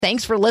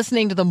Thanks for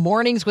listening to the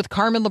Mornings with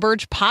Carmen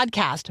LaBerge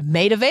podcast,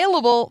 made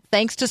available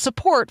thanks to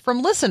support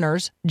from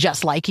listeners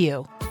just like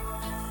you.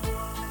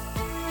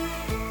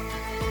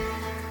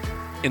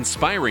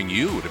 Inspiring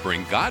you to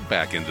bring God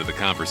back into the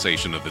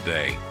conversation of the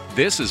day.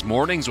 This is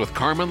Mornings with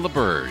Carmen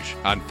LaBerge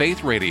on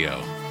Faith Radio.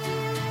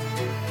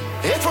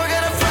 If we're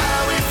gonna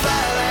fly, we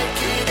fly like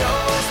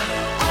eagles,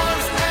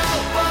 arms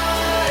out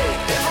wide.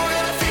 If we're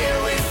gonna fear,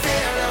 we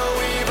fear no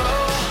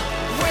evil.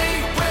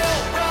 We will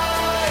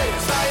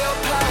rise. By your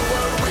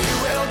power we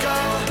will go.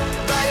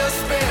 By your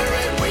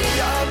spirit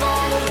we are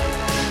bold.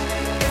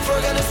 If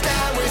we're gonna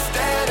stand, we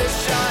stand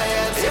as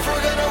giants. If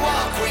we're gonna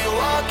walk, we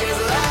walk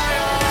as lions.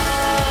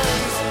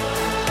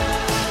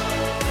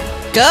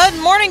 Good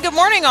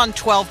morning on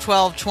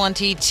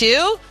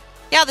 12/12/22.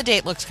 Yeah, the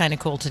date looks kind of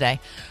cool today.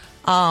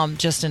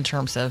 Just in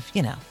terms of,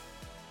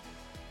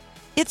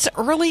 it's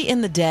early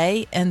in the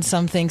day and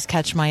some things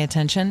catch my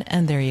attention,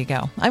 and there you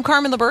go. I'm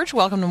Carmen LaBerge.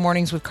 Welcome to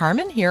Mornings with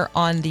Carmen here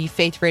on the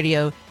Faith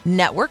Radio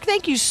Network.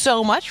 Thank you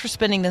so much for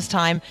spending this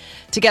time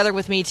together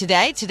with me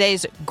today.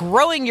 Today's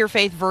Growing Your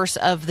Faith verse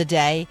of the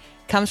day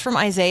comes from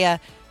Isaiah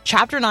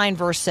chapter 9,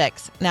 verse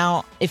 6.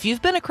 Now, if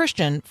you've been a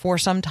Christian for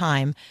some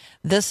time,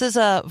 this is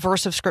a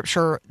verse of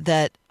scripture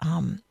that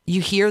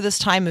you hear this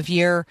time of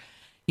year.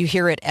 You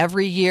hear it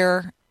every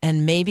year.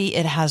 And maybe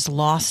it has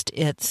lost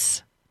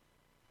its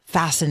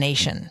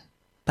fascination.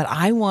 But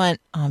I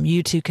want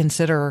you to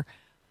consider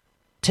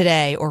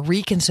today, or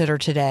reconsider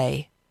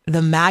today,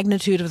 the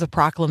magnitude of the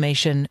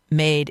proclamation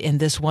made in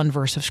this one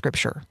verse of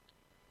Scripture.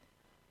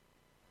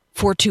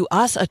 For to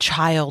us a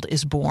child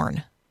is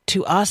born,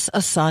 to us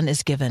a son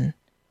is given,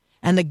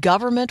 and the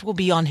government will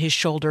be on his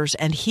shoulders,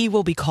 and he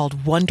will be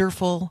called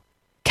Wonderful,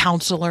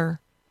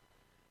 Counselor,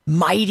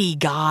 Mighty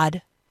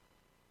God,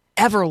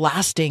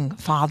 Everlasting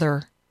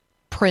Father,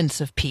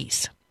 Prince of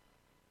Peace.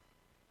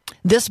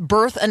 This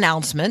birth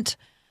announcement,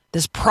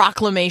 this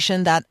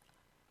proclamation that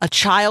a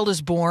child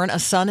is born, a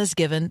son is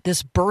given,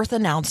 this birth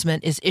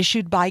announcement is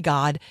issued by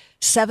God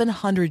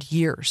 700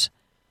 years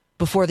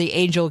before the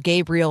angel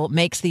Gabriel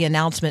makes the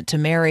announcement to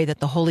Mary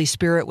that the Holy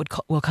Spirit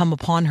will come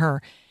upon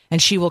her,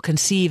 and she will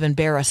conceive and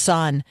bear a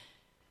son,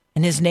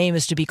 and his name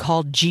is to be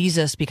called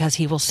Jesus because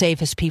he will save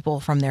his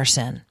people from their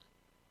sin.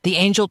 The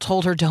angel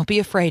told her, "Don't be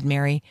afraid,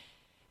 Mary.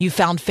 You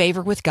found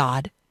favor with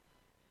God.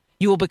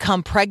 You will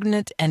become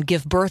pregnant and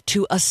give birth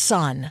to a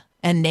son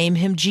and name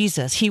him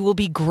Jesus. He will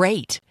be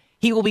great.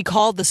 He will be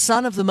called the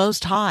Son of the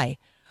Most High.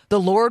 The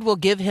Lord will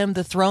give him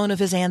the throne of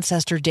his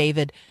ancestor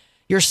David.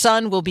 Your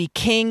son will be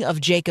king of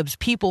Jacob's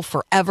people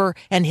forever,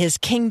 and his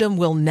kingdom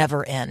will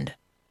never end."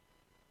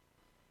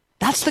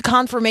 That's the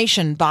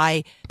confirmation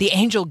by the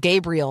angel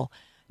Gabriel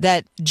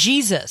that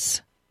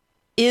Jesus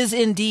is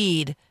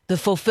indeed the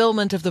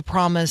fulfillment of the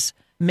promise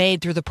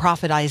made through the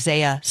prophet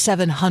Isaiah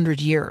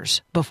 700 years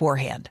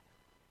beforehand.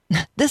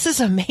 This is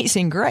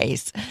amazing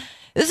grace.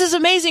 This is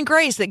amazing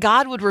grace that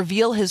God would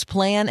reveal his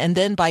plan and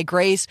then by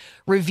grace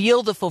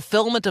reveal the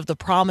fulfillment of the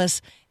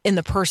promise in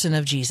the person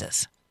of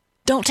Jesus.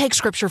 Don't take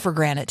scripture for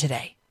granted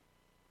today.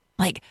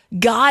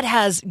 God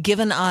has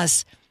given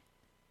us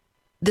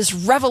this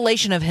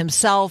revelation of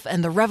himself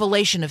and the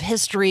revelation of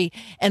history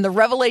and the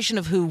revelation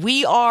of who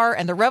we are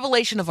and the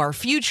revelation of our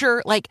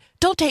future.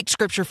 Don't take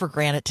scripture for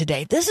granted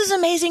today. This is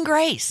amazing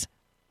grace.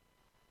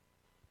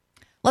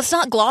 Let's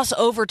not gloss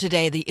over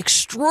today the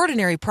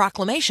extraordinary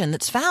proclamation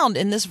that's found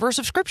in this verse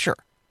of Scripture.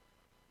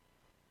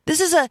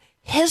 This is a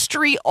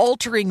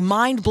history-altering,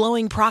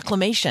 mind-blowing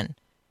proclamation.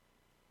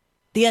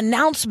 The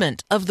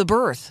announcement of the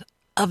birth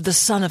of the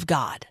Son of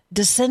God,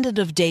 descendant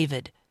of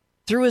David,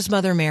 through his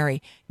mother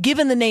Mary,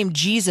 given the name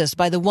Jesus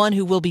by the one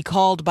who will be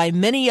called by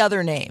many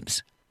other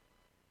names.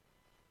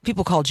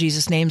 People call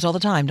Jesus names all the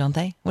time, don't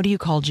they? What do you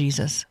call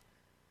Jesus?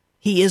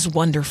 He is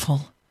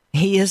wonderful.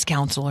 He is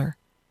Counselor.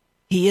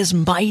 He is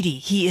mighty.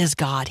 He is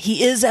God.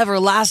 He is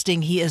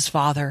everlasting. He is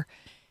Father.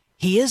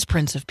 He is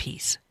Prince of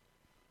Peace.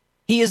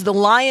 He is the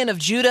Lion of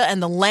Judah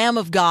and the Lamb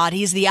of God.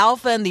 He is the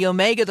Alpha and the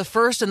Omega, the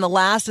first and the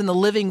last and the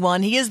living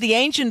one. He is the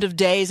Ancient of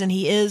Days, and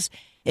he is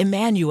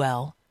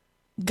Emmanuel,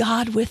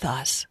 God with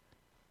us.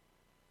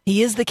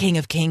 He is the King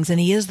of Kings, and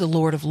he is the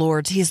Lord of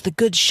Lords. He is the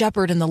Good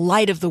Shepherd and the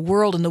light of the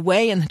world and the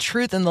way and the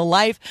truth and the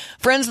life.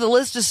 Friends, the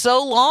list is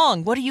so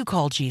long. What do you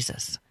call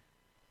Jesus?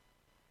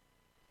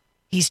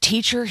 He's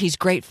teacher, he's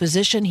great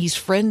physician, he's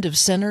friend of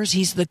sinners,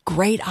 he's the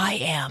great I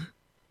am.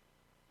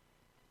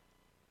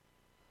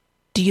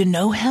 Do you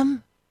know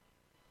him?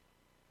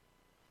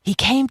 He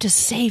came to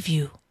save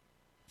you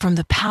from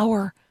the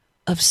power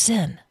of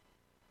sin,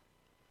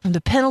 from the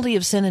penalty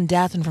of sin and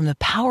death, and from the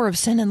power of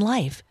sin and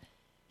life.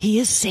 He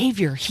is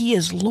Savior. He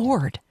is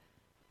Lord.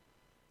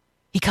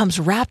 He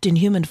comes wrapped in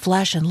human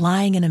flesh and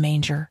lying in a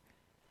manger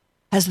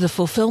as the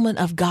fulfillment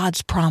of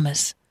God's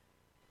promise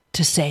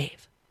to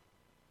save.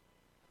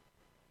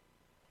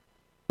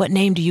 What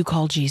name do you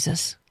call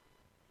Jesus?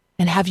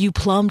 And have you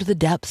plumbed the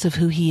depths of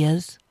who he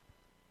is?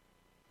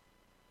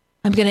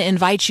 I'm going to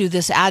invite you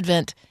this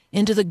Advent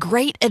into the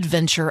great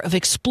adventure of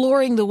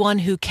exploring the one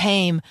who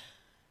came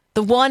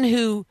the one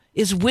who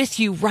is with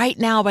you right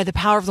now by the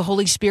power of the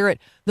Holy Spirit,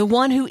 the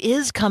one who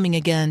is coming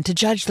again to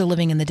judge the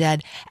living and the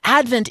dead.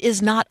 Advent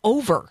is not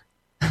over.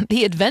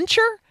 The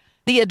adventure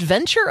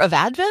of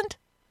Advent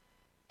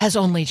has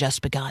only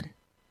just begun.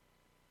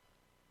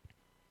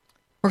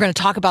 We're going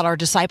to talk about our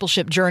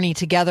discipleship journey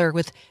together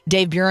with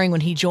Dave Buehring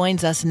when he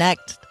joins us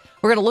next.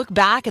 We're going to look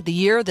back at the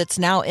year that's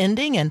now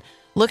ending and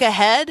look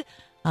ahead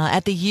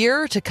at the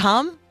year to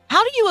come.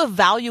 How do you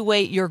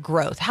evaluate your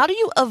growth? How do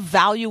you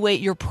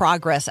evaluate your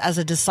progress as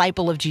a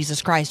disciple of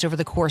Jesus Christ over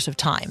the course of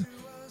time?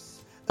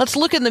 Let's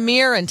look in the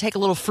mirror and take a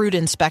little fruit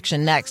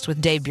inspection next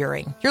with Dave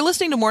Buehring. You're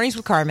listening to Mornings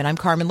with Carmen. I'm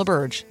Carmen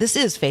LaBerge. This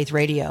is Faith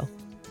Radio.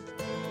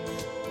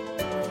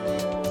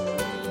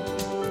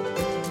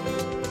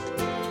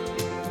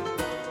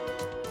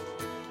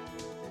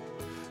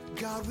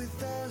 God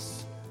with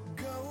us,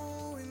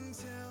 go and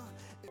tell.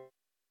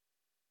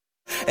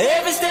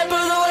 Every step of the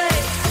way,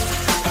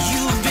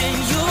 you've been,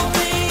 you'll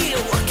be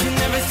working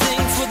everything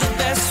for the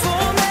best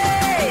for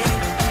me.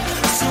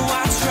 So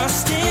I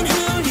trust in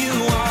who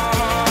you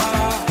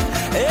are.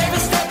 Every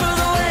step of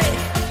the way.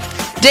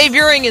 Dave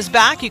Buehring is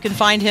back. You can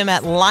find him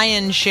at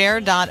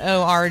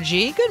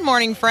lionshare.org. Good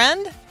morning,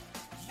 friend.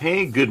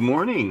 Hey, good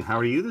morning. How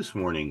are you this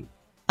morning?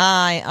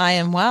 I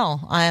am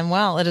well. I am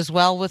well. It is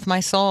well with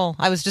my soul.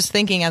 I was just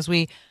thinking as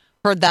we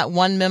heard that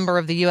one member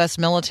of the U.S.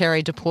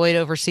 military deployed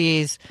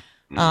overseas,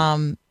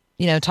 talking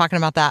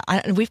about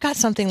that. We've got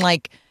something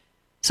like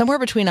somewhere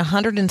between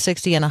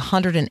 160 and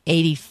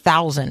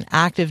 180,000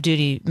 active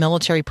duty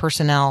military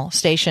personnel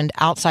stationed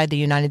outside the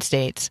United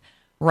States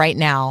right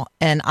now.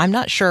 And I'm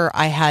not sure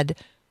I had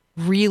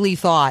really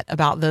thought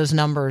about those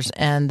numbers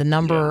and the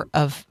number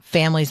of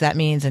families that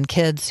means and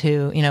kids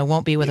who,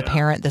 won't be with a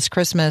parent this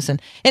Christmas.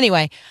 And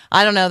anyway,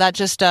 I don't know, that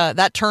just,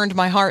 that turned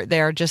my heart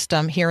there, just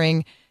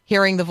hearing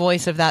the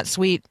voice of that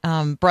sweet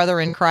brother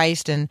in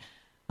Christ and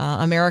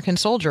American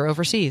soldier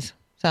overseas.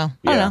 So I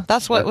don't know,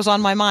 that's what was on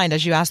my mind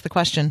as you asked the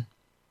question.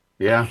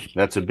 Yeah,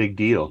 that's a big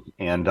deal.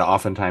 And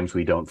oftentimes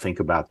we don't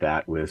think about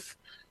that with,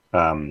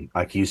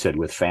 like you said,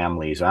 with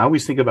families. I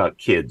always think about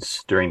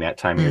kids during that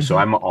time of year. So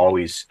I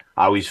always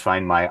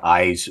find my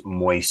eyes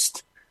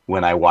moist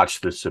when I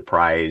watch the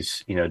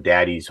surprise,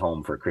 Daddy's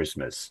home for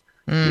Christmas.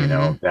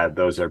 That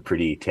those are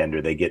pretty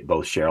tender. They get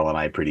both Cheryl and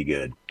I pretty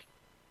good.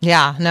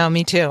 Yeah, no,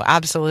 me too.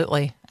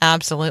 Absolutely.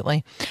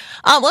 Absolutely.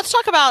 Let's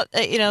talk about,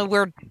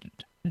 we're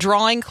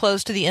drawing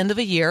close to the end of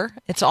a year.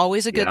 It's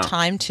always a good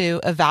time to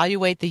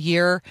evaluate the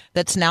year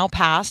that's now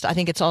passed. I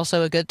think it's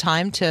also a good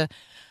time to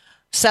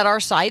set our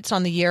sights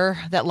on the year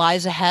that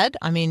lies ahead.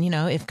 I mean,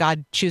 if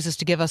God chooses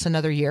to give us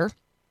another year.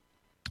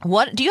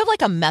 What do you have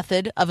like a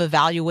method of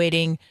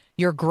evaluating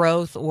your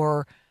growth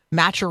or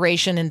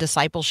maturation in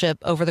discipleship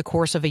over the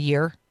course of a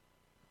year?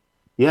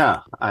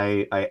 Yeah,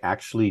 I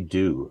actually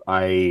do.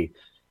 I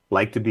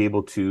like to be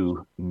able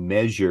to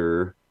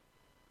measure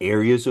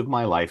areas of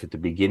my life at the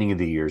beginning of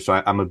the year.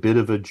 So I'm a bit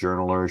of a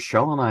journaler.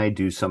 Shell and I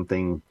do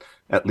something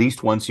at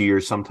least once a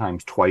year,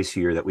 sometimes twice a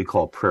year, that we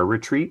call prayer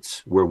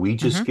retreats, where we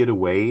just get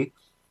away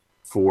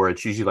for,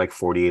 it's usually like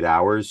 48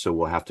 hours. So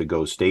we'll have to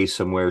go stay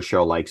somewhere.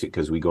 Shell likes it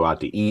because we go out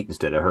to eat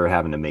instead of her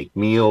having to make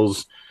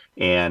meals.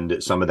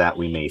 And some of that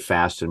we may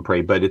fast and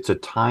pray, but it's a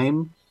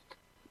time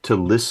to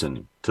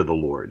listen to the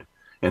Lord.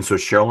 And so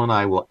Cheryl and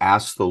I will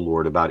ask the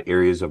Lord about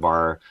areas of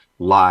our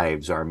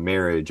lives, our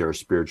marriage, our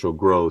spiritual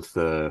growth,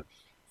 the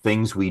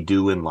things we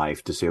do in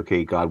life, to say,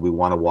 okay, God, we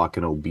want to walk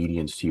in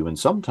obedience to you. And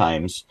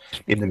sometimes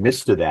in the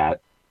midst of that,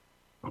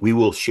 we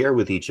will share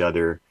with each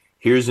other,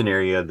 here's an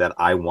area that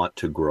I want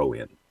to grow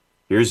in.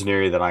 Here's an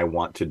area that I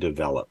want to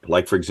develop.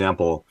 Like, for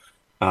example,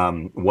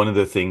 one of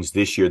the things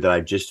this year that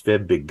I've just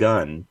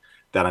begun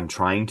that I'm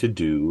trying to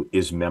do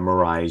is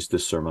memorize the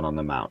Sermon on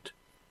the Mount,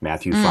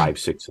 Matthew 5,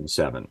 6, and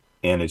 7.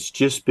 And it's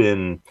just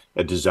been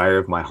a desire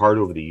of my heart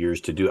over the years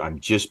to do. I'm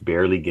just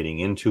barely getting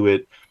into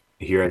it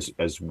here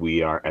as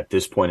we are at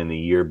this point in the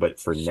year. But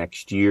for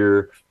next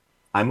year,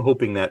 I'm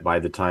hoping that by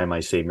the time I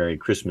say Merry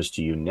Christmas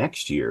to you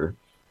next year,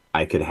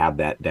 I could have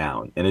that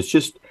down. And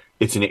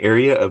it's an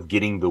area of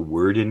getting the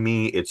word in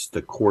me. It's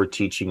the core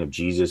teaching of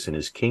Jesus and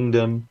his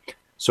kingdom.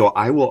 So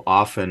I will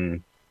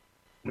often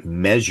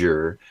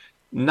measure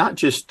not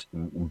just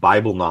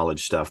Bible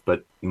knowledge stuff,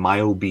 but my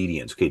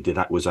obedience. Okay,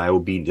 was I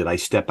obedient? Did I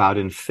step out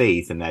in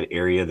faith in that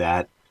area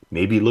that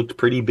maybe looked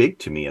pretty big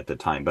to me at the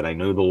time, but I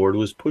know the Lord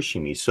was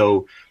pushing me.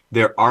 So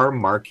there are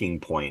marking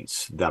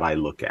points that I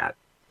look at.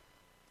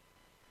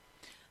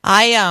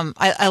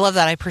 I love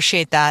that. I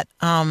appreciate that.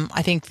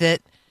 I think that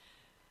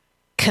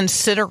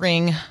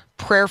considering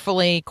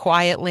prayerfully,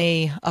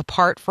 quietly,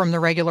 apart from the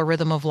regular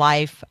rhythm of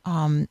life,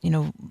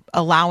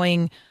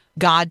 allowing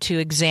God to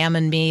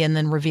examine me and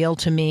then reveal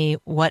to me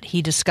what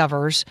he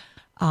discovers.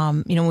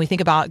 When we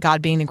think about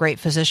God being the great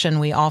physician,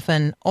 we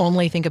often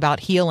only think about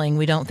healing.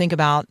 We don't think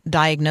about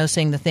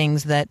diagnosing the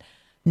things that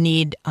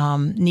need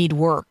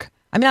work.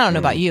 I mean, I don't know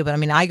about you, but I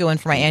mean, I go in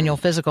for my annual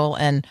physical,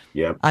 and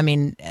I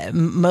mean,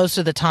 most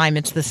of the time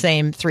it's the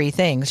same three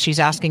things. She's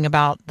asking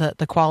about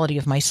the quality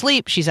of my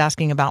sleep. She's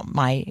asking about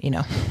my,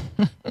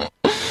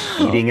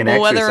 eating and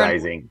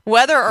exercising.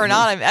 Whether or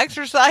not I'm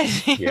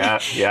exercising. Yeah.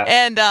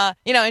 And,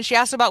 and she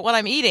asked about what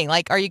I'm eating.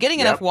 Like, are you getting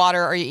enough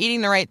water? Are you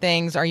eating the right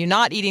things? Are you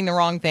not eating the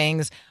wrong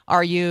things?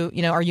 Are you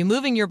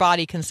moving your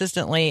body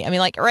consistently? I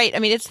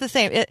mean, it's the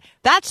same.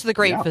 That's the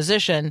great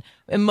physician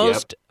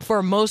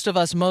for most of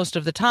us most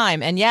of the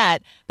time. And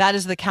yet that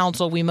is the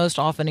counsel we most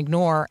often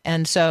ignore.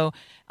 And so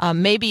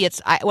maybe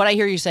what I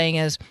hear you saying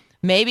is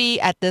maybe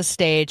at this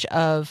stage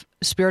of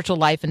spiritual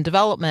life and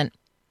development,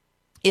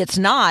 it's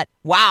not,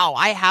 wow,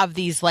 I have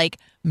these like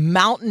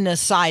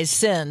mountainous sized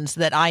sins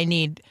that I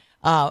need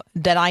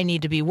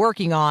to be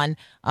working on,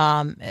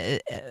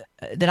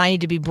 that I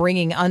need to be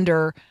bringing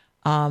under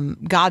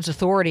God's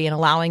authority and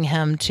allowing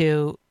Him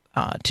to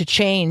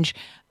change.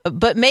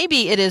 But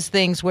maybe it is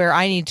things where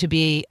I need to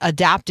be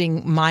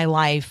adapting my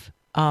life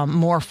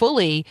more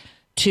fully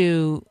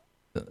to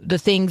the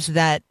things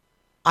that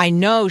I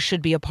know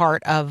should be a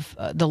part of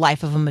the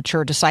life of a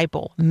mature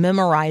disciple.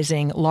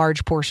 Memorizing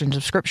large portions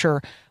of Scripture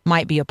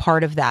might be a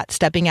part of that.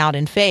 Stepping out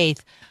in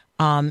faith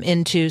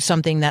into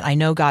something that I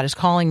know God is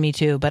calling me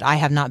to, but I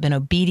have not been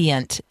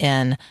obedient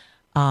in.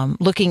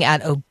 Looking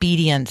at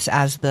obedience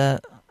as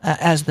the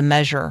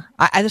measure.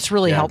 That's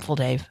really helpful,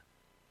 Dave.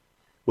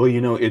 Well,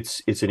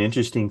 it's an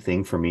interesting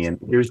thing for me, and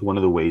here's one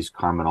of the ways,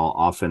 Carmen, I'll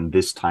often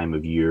this time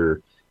of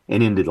year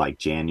and into like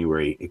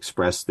January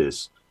express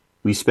this.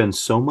 We spend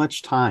so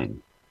much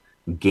time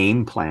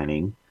game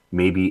planning,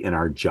 maybe in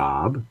our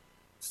job,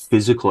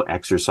 physical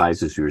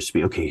exercises. We were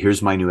speaking, okay,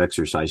 here's my new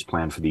exercise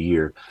plan for the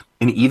year.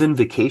 And even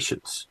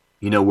vacations,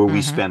 where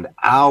we spend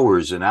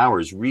hours and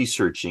hours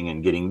researching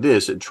and getting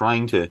this and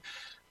trying to.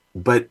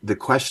 But the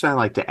question I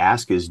like to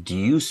ask is, do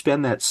you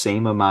spend that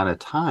same amount of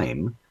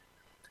time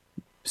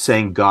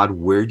saying, God,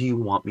 where do you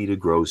want me to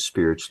grow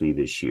spiritually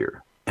this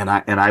year? And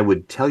I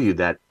would tell you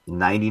that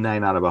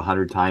 99 out of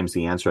 100 times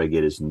the answer I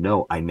get is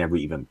no, I never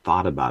even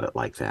thought about it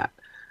like that.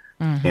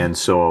 And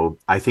so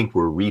I think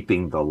we're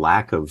reaping the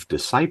lack of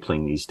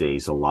discipling these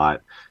days a lot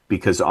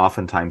because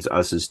oftentimes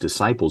us as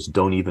disciples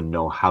don't even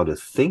know how to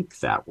think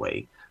that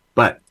way.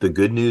 But the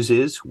good news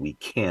is we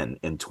can,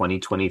 and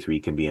 2023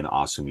 can be an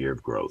awesome year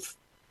of growth.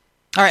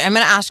 All right, I'm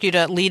going to ask you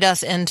to lead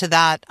us into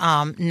that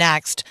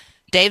next.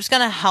 Dave's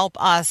going to help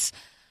us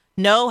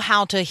know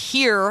how to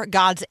hear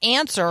God's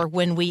answer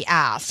when we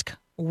ask,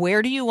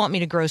 where do you want me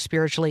to grow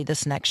spiritually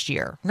this next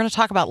year? We're going to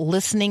talk about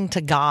listening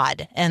to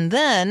God and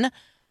then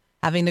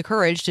having the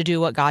courage to do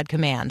what God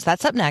commands.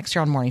 That's up next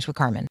here on Mornings with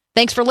Carmen.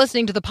 Thanks for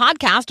listening to the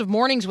podcast of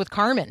Mornings with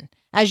Carmen.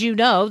 As you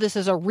know, this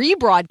is a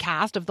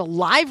rebroadcast of the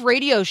live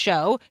radio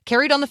show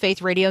carried on the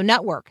Faith Radio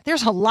Network.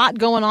 There's a lot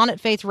going on at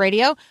Faith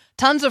Radio,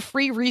 tons of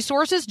free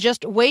resources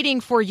just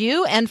waiting for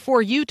you and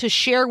for you to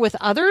share with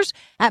others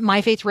at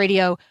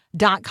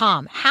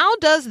myfaithradio.com. How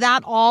does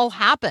that all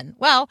happen?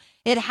 Well,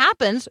 it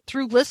happens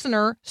through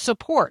listener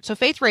support. So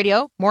Faith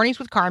Radio, Mornings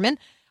with Carmen,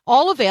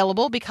 all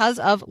available because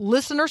of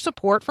listener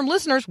support from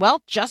listeners,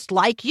 well, just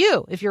like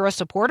you. If you're a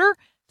supporter,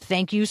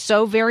 thank you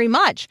so very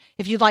much.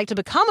 If you'd like to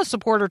become a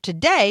supporter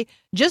today,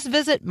 just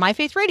visit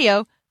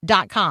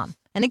myfaithradio.com.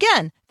 And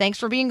again, thanks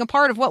for being a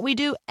part of what we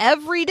do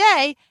every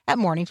day at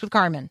Mornings with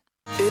Carmen.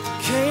 It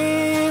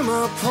came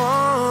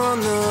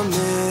upon the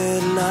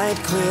midnight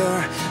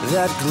clear,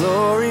 that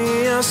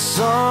glorious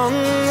song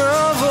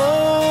of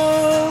old.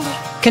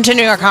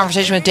 Continuing our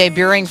conversation with Dave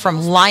Buehring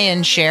from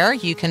Lion Share.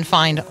 You can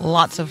find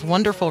lots of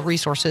wonderful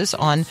resources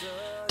on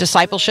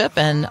discipleship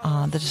and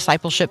the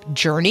discipleship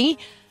journey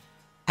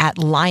at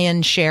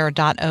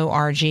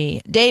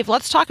lionshare.org. Dave,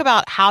 let's talk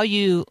about how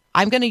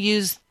I'm going to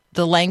use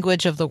the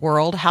language of the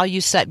world, how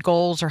you set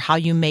goals or how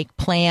you make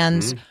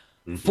plans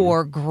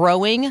for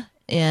growing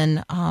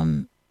in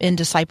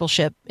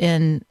discipleship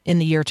in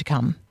the year to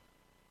come.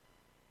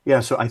 Yeah,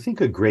 so I think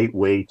a great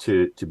way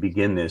to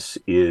begin this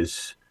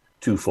is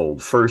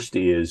twofold. First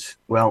is,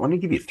 well, let me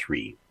give you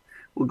three.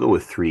 We'll go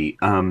with three.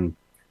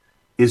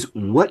 Is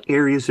what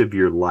areas of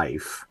your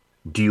life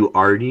do you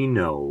already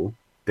know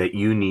that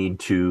you need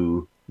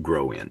to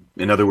grow in?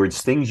 In other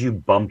words, things you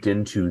bumped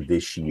into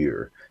this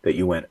year that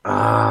you went,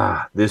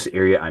 this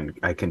area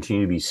I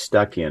continue to be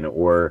stuck in,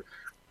 or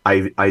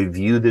I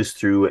view this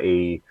through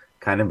a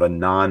kind of a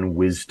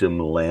non-wisdom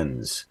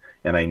lens,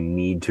 and I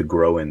need to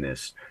grow in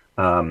this.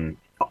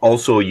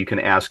 Also, you can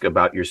ask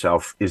about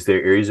yourself, is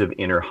there areas of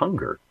inner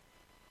hunger?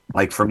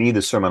 Like for me,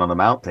 the Sermon on the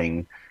Mount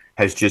thing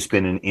has just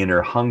been an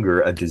inner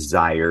hunger, a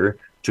desire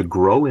to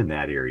grow in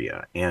that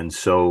area. And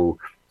so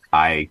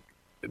I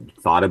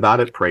thought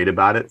about it, prayed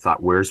about it,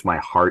 thought, where's my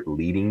heart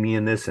leading me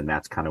in this? And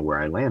that's kind of where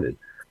I landed.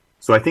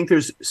 So I think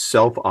there's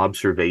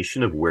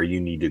self-observation of where you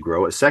need to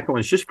grow. A second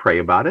one is just pray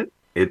about it.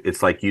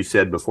 It's like you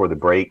said before the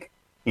break,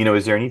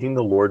 is there anything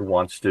the Lord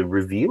wants to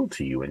reveal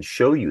to you and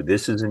show you?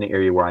 This is an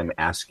area where I'm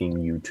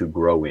asking you to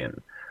grow in.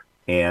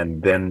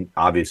 And then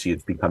obviously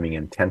it's becoming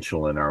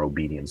intentional in our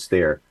obedience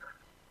there.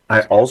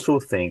 I also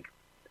think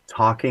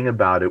talking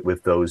about it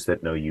with those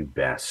that know you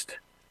best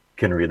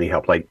can really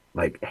help. Like,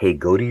 hey,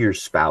 go to your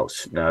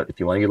spouse. Now, if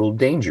you want to get a little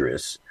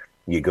dangerous,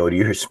 you go to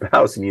your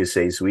spouse and you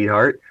say,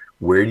 sweetheart,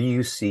 where do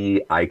you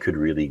see I could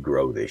really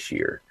grow this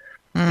year?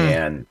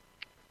 And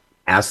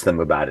ask them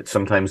about it.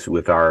 Sometimes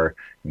with our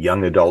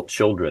young adult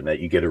children, that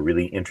you get a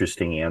really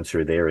interesting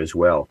answer there as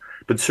well.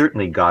 But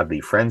certainly godly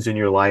friends in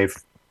your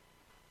life,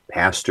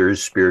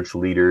 pastors,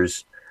 spiritual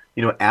leaders,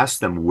 ask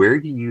them, where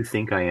do you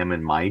think I am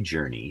in my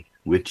journey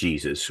with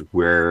Jesus,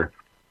 where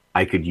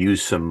I could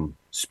use some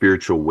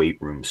spiritual weight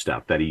room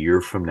stuff, that a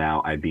year from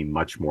now I'd be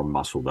much more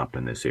muscled up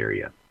in this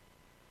area.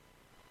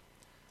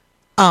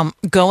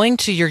 Going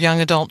to your young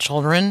adult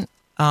children,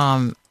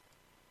 wow,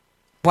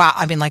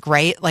 I mean,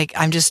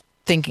 I'm just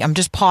thinking, I'm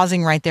just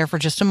pausing right there for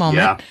just a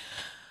moment.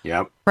 Yeah.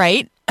 Yep.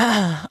 Right?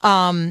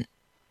 Because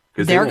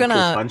they're going to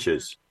pull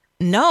punches.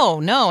 No,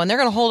 and they're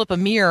going to hold up a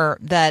mirror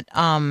that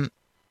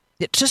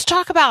just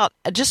talk about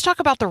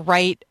the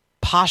right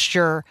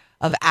posture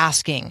of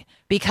asking,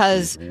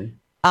 because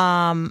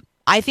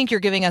I think you're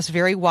giving us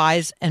very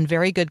wise and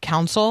very good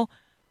counsel,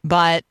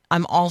 but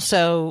I'm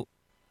also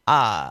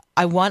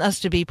I want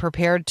us to be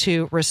prepared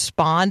to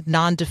respond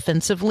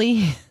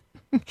non-defensively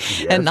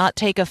and not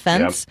take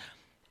offense.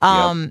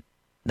 Yep.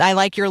 I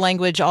like your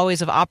language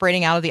always of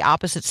operating out of the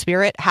opposite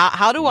spirit.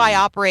 How do I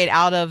operate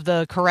out of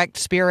the correct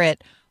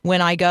spirit when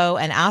I go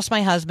and ask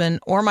my husband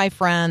or my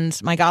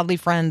friends, my godly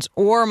friends,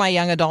 or my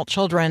young adult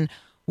children,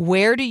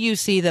 where do you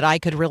see that I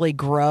could really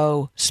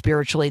grow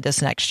spiritually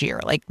this next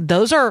year? Like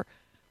those are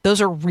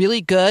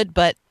really good,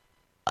 but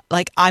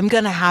like I'm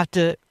going to have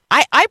to,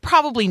 I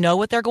probably know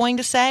what they're going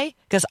to say,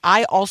 because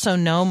I also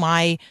know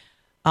my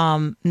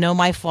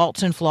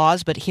faults and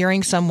flaws, but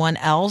hearing someone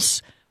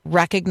else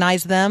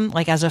recognize them,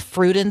 like as a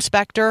fruit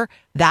inspector,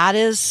 that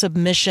is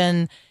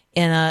submission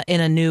in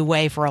a new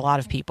way for a lot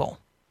of people.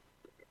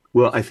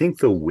 Well, I think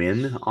the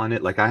win on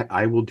it, like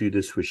I will do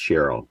this with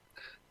Cheryl.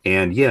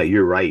 And yeah,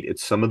 you're right.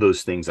 It's some of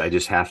those things I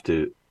just have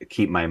to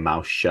keep my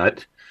mouth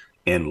shut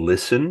and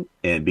listen.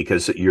 And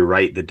because you're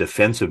right, the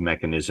defensive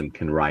mechanism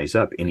can rise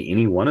up in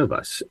any one of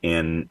us.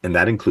 And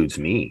that includes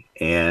me.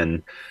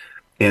 And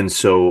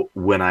so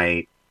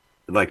when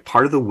like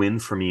part of the win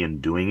for me in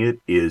doing it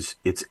is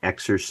it's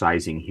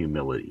exercising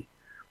humility,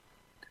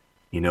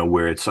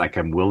 where it's like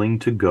I'm willing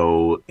to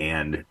go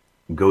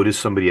to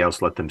somebody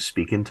else, let them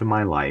speak into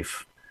my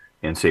life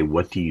and say,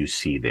 what do you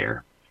see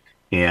there?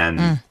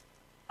 And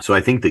so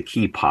I think the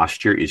key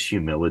posture is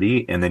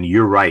humility. And then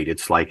you're right.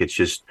 It's like, it's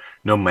just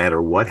no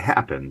matter what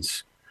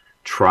happens,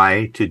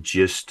 try to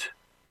just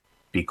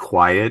be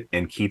quiet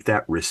and keep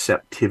that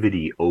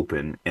receptivity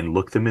open and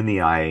look them in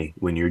the eye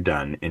when you're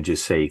done and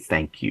just say,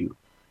 thank you.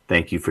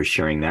 Thank you for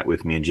sharing that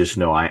with me. And just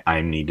know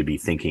I need to be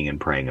thinking and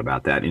praying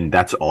about that. And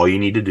that's all you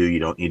need to do. You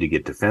don't need to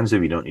get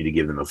defensive. You don't need to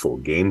give them a full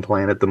game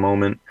plan at the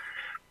moment,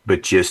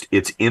 but just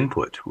it's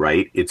input,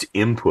 right? It's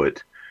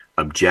input,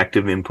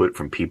 objective input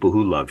from people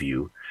who love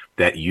you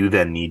that you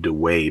then need to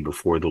weigh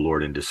before the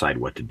Lord and decide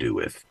what to do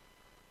with.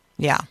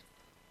 Yeah,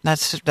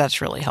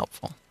 that's really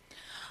helpful.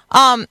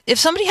 If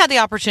somebody had the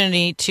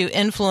opportunity to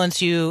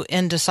influence you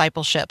in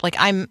discipleship, like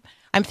I'm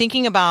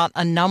thinking about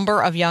a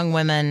number of young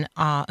women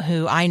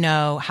who I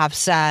know have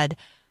said,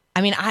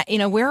 I mean,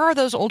 where are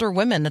those older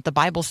women that the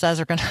Bible says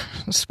are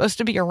supposed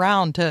to be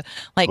around to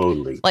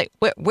Totally.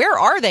 Where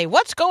are they?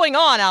 What's going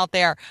on out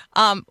there?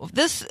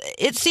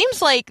 It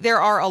seems like there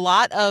are a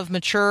lot of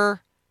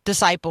mature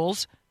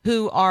disciples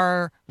who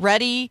are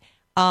ready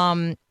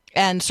and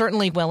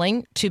certainly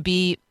willing to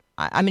be,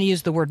 I'm going to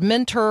use the word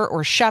mentor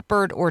or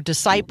shepherd or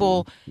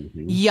disciple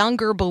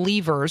younger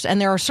believers. And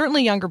there are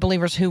certainly younger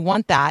believers who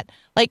want that.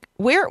 Like,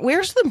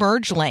 where's the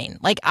merge lane?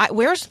 Like,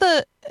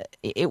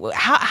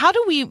 how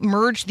do we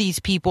merge these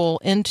people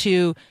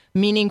into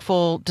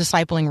meaningful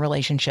discipling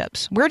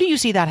relationships? Where do you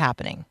see that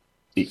happening?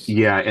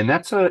 Yeah, and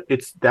that's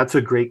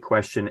a great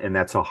question, and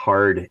it's a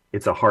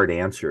hard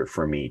answer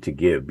for me to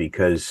give,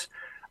 because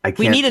I can't.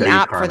 We need an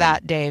app Carmen, for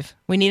that, Dave.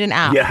 We need an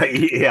app.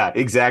 Yeah,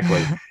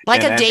 exactly.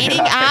 Like a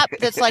dating app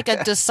that's like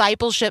a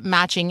discipleship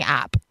matching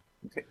app.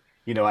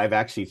 I've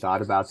actually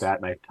thought about that,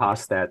 and I've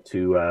tossed that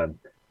to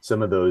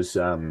some of those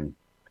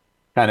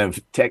kind of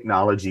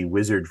technology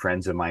wizard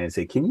friends of mine and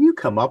say, can you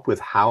come up with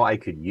how I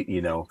could,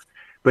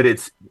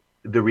 but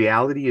the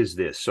reality is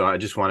this. So I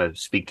just want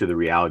to speak to the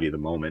reality of the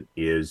moment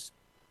is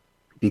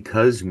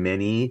because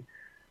many,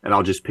 and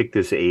I'll just pick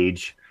this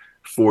age,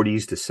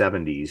 40s to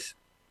 70s,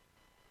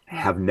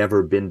 have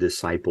never been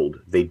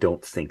discipled. They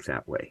don't think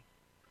that way.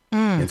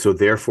 And so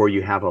therefore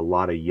you have a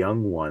lot of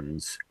young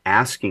ones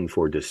asking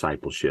for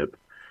discipleship,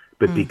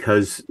 but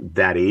because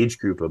that age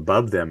group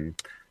above them,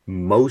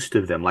 most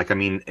of them,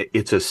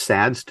 it's a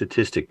sad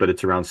statistic, but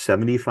it's around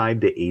 75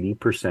 to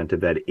 80%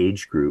 of that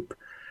age group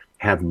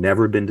have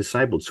never been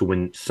discipled. So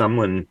when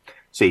someone,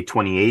 say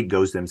 28,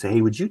 goes to them and say,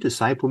 hey, would you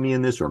disciple me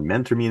in this or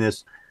mentor me in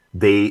this?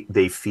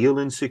 They feel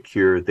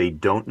insecure. They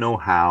don't know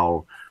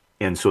how.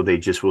 And so they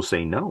just will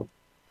say no.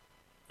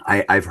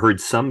 I've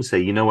heard some say,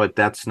 you know what,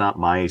 that's not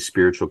my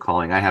spiritual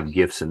calling. I have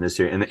gifts in this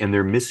area. And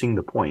they're missing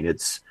the point.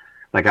 It's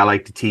like I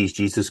like to tease,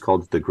 Jesus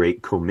called it the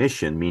Great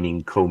Commission,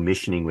 meaning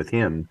commissioning with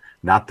him,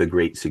 not the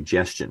Great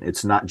Suggestion.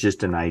 It's not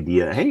just an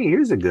idea. Hey,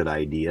 here's a good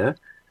idea.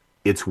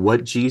 It's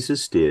what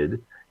Jesus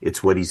did.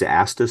 It's what he's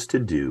asked us to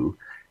do.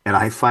 And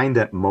I find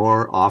that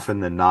more often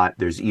than not,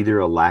 there's either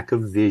a lack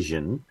of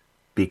vision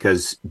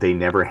because they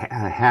never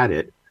had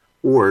it,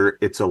 or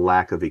it's a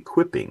lack of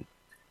equipping.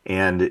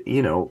 And,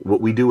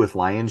 what we do with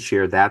Lion's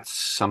Share, that's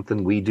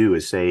something we do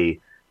is say,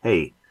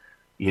 hey,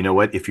 you know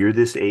what? If you're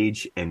this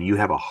age and you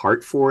have a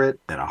heart for it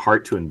and a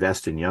heart to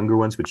invest in younger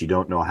ones, but you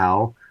don't know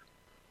how,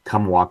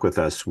 come walk with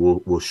us.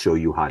 We'll show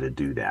you how to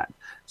do that.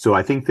 So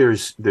I think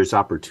there's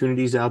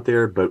opportunities out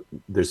there, but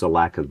there's a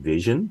lack of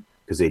vision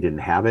because they didn't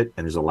have it,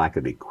 and there's a lack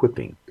of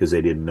equipping because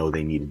they didn't know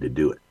they needed to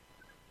do it.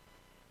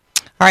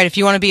 All right, if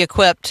you want to be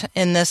equipped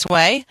in this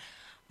way,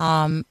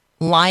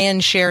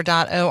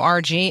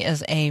 lionshare.org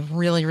is a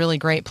really, really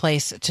great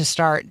place to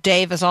start.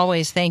 Dave, as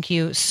always, thank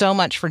you so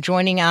much for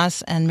joining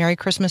us, and Merry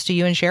Christmas to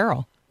you and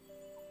Cheryl.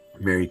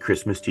 Merry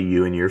Christmas to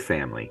you and your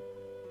family.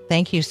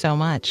 Thank you so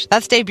much.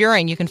 That's Dave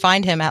Buehring. You can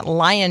find him at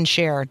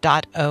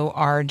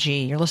lionshare.org.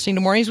 You're listening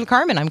to Mornings with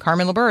Carmen. I'm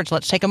Carmen LaBerge.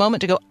 Let's take a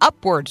moment to go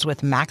upwards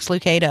with Max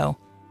Lucado.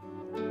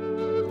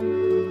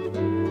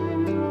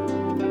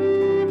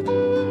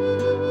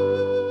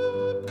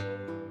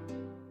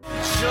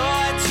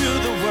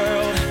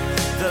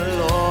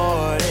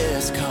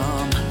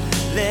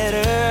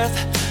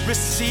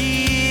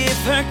 Receive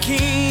her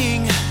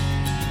King.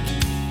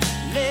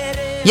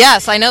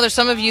 Yes, I know there's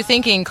some of you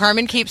thinking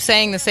Carmen keeps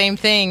saying the same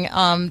thing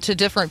to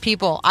different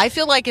people. I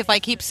feel like if I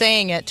keep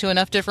saying it to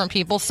enough different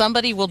people,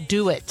 somebody will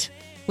do it.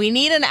 We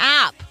need an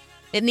app.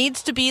 It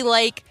needs to be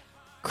like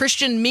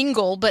Christian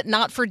Mingle, but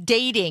not for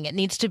dating. It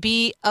needs to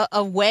be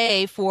a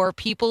way for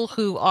people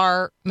who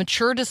are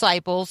mature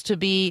disciples to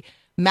be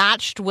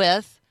matched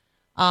with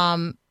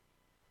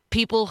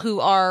people who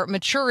are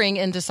maturing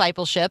in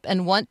discipleship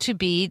and want to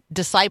be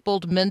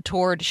discipled,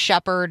 mentored,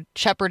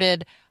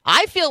 shepherded.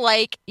 I feel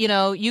like,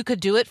 you could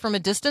do it from a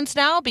distance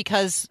now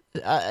because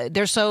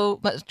there's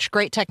so much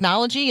great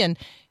technology, and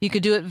you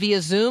could do it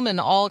via Zoom and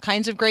all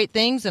kinds of great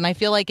things. And I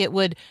feel like it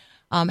would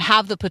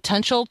have the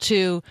potential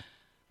to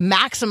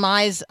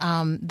maximize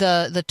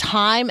the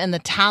time and the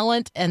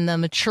talent and the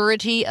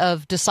maturity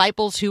of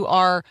disciples who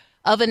are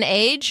of an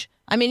age.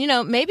 I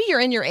mean, maybe you're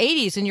in your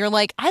 80s and you're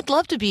like, I'd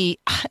love to be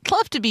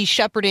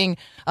shepherding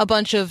a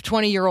bunch of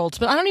 20-year-olds,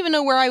 but I don't even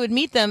know where I would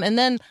meet them. And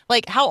then,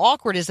 how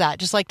awkward is that?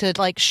 Just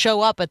to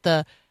show up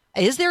at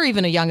is there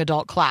even a young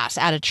adult class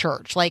at a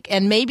church?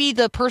 And maybe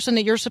the person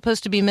that you're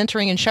supposed to be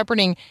mentoring and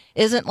shepherding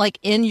isn't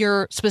in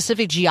your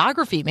specific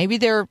geography. Maybe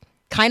they're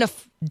kind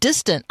of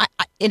distant.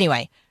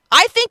 Anyway,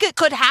 I think it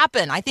could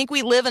happen. I think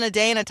we live in a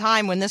day and a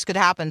time when this could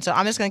happen. So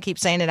I'm just going to keep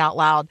saying it out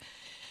loud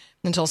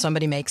until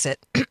somebody makes it,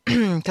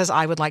 because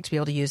I would like to be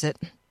able to use it.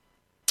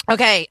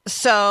 Okay,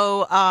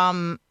 so,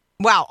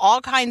 wow, all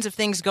kinds of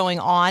things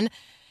going on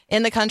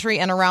in the country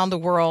and around the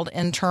world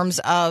in terms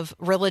of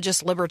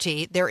religious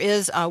liberty. There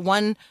is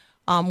one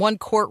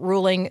court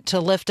ruling to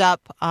lift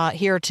up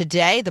here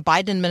today. The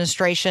Biden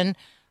administration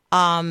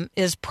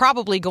is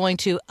probably going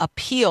to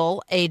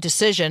appeal a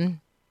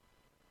decision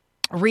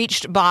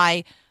reached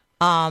by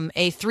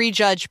a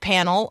 3-judge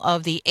panel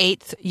of the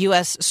 8th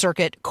U.S.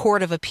 Circuit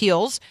Court of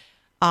Appeals.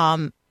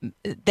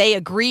 They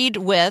agreed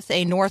with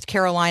a North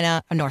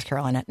Dakota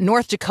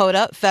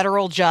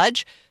federal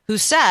judge who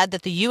said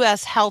that the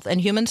U.S. Health and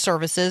Human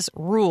Services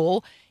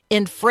rule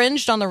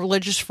infringed on the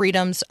religious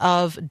freedoms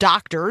of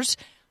doctors,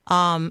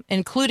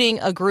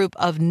 including a group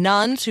of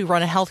nuns who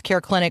run a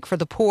healthcare clinic for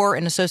the poor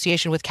in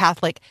association with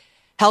Catholic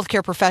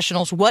healthcare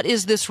professionals. What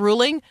is this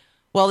ruling?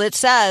 Well, it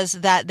says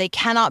that they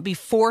cannot be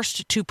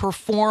forced to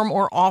perform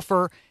or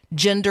offer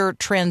gender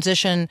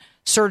transition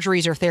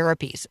surgeries or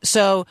therapies.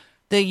 So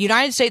the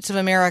United States of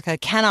America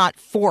cannot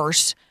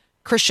force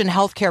Christian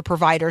healthcare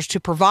providers to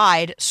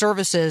provide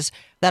services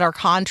that are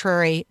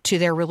contrary to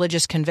their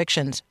religious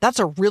convictions. That's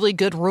a really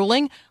good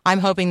ruling. I'm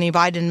hoping the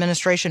Biden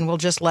administration will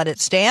just let it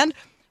stand,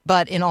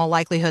 but in all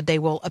likelihood, they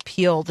will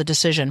appeal the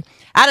decision.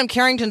 Adam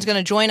Carrington's going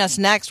to join us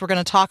next. We're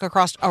going to talk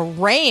across a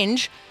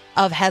range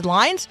of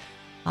headlines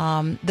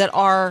that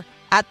are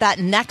at that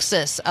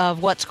nexus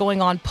of what's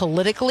going on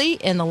politically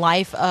in the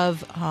life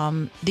of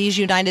these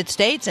United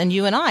States and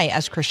you and I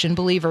as Christian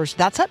believers.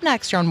 That's up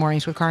next here on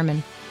Mornings with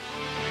Carmen.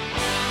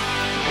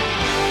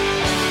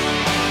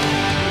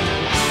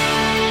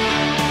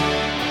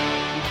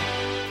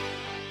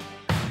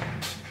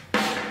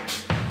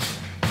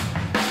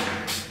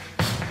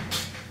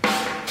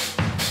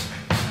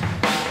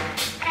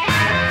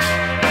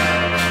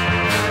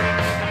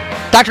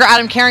 Dr.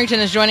 Adam Carrington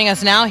is joining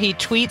us now. He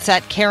tweets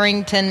at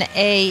Carrington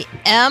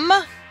AM.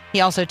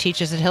 He also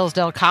teaches at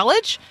Hillsdale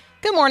College.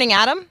 Good morning,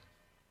 Adam.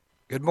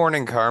 Good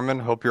morning, Carmen.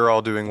 Hope you're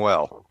all doing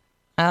well.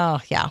 Oh,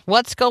 yeah.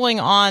 What's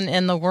going on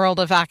in the world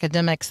of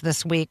academics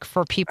this week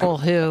for people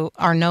who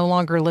are no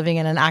longer living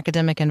in an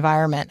academic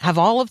environment? Have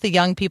all of the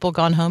young people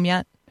gone home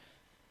yet?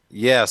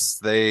 Yes,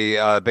 they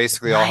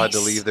basically all had to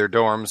leave their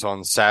dorms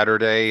on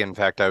Saturday. In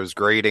fact, I was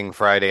grading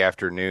Friday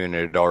afternoon.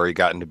 It had already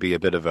gotten to be a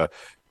bit of a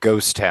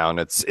ghost town.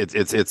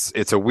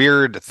 It's a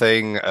weird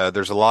thing.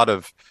 There's a lot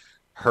of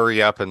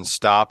hurry up and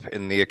stop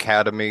in the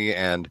academy,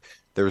 and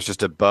there was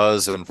just a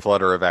buzz and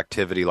flutter of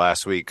activity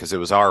last week because it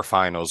was our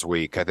finals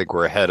week. I think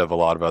we're ahead of a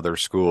lot of other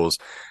schools.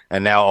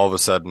 And now all of a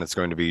sudden it's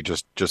going to be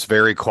just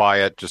very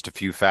quiet, just a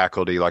few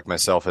faculty like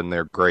myself in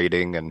there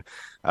grading. And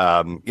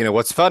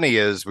what's funny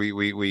is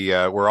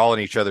we're all in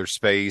each other's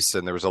space,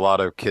 and there was a lot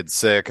of kids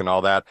sick and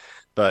all that.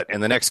 But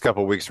in the next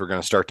couple of weeks, we're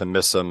going to start to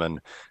miss them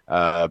and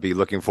be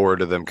looking forward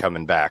to them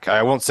coming back.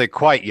 I won't say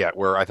quite yet.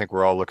 I think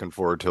we're all looking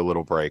forward to a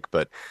little break,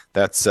 but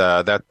that's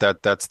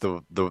that's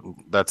the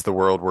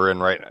world we're in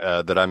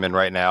that I'm in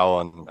right now,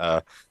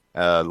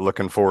 and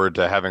looking forward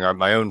to having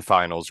my own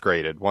finals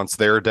graded. Once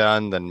they're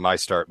done, then my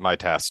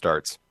task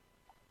starts.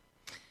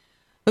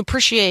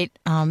 Appreciate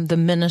the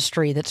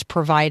ministry that's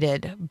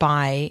provided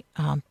by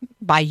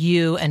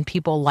you and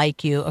people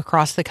like you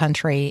across the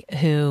country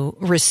who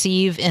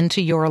receive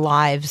into your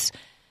lives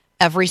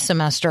every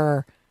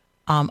semester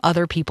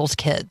other people's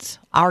kids,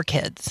 our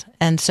kids.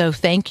 And so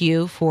thank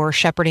you for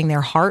shepherding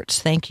their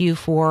hearts. Thank you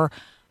for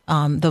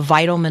the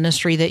vital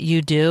ministry that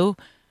you do,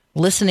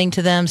 listening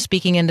to them,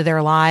 speaking into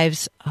their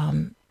lives,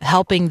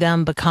 helping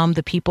them become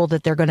the people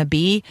that they're going to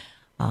be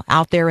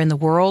out there in the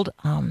world.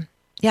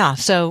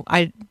 So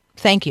I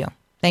thank you.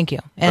 Thank you.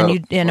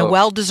 And a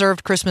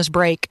well-deserved Christmas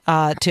break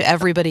to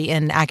everybody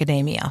in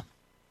academia.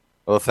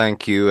 Well,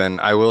 thank you. And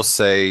I will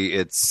say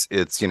it's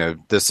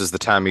this is the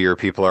time of year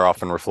people are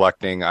often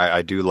reflecting.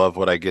 I do love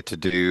what I get to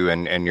do.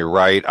 And you're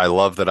right. I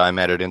love that I'm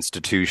at an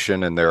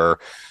institution, and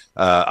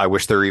I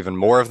wish there were even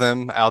more of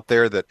them out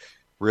there that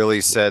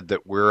really said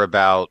that we're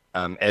about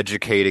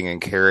educating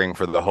and caring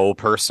for the whole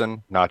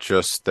person, not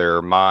just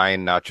their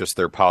mind, not just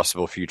their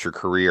possible future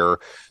career,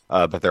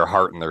 but their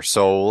heart and their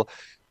soul.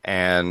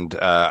 And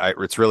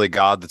it's really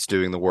God that's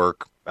doing the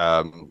work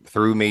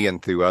through me and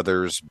through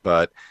others.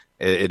 But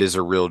it is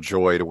a real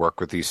joy to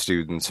work with these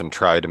students and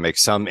try to make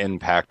some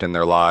impact in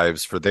their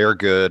lives for their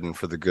good and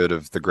for the good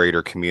of the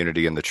greater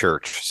community and the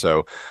church.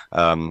 So,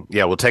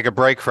 we'll take a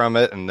break from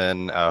it and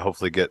then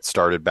hopefully get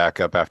started back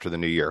up after the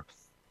new year.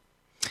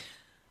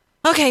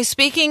 Okay,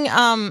 speaking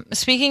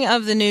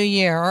of the new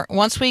year,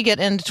 once we get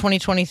into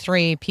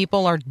 2023,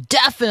 people are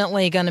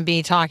definitely going to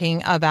be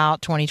talking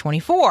about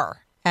 2024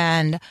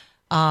 and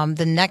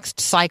the next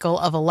cycle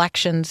of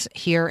elections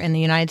here in the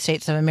United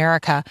States of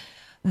America.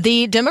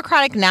 The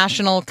Democratic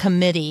National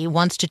Committee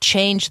wants to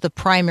change the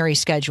primary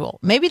schedule.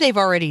 Maybe they've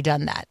already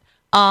done that.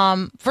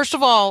 First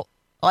of all,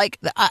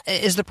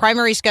 is the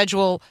primary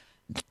schedule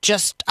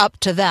just up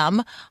to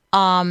them?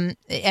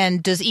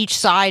 And does each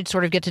side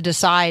sort of get to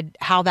decide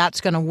how that's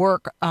going to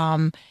work?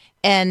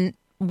 And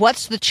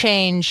what's the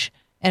change,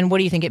 and what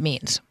do you think it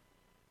means?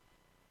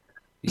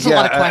 There's a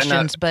lot of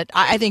questions, but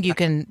I think you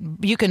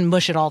can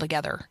mush it all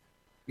together.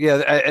 Yeah,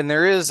 and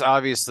there is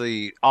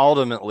obviously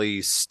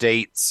ultimately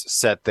states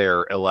set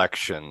their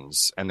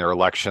elections and their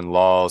election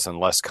laws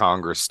unless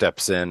Congress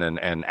steps in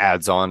and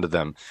adds on to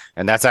them.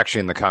 And that's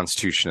actually in the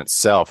Constitution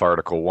itself,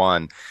 Article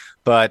 1.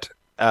 But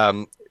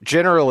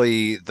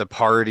generally, the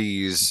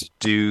parties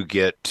do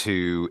get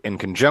to, in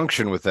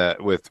conjunction with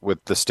that,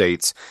 with the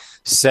states,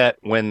 set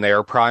when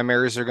their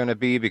primaries are going to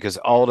be, because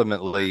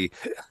ultimately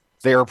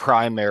the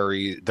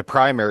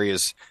primary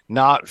is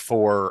not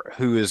for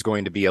who is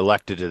going to be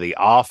elected to the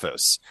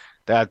office.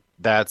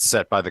 That's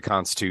set by the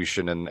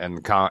Constitution, and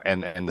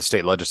the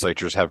state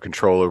legislatures have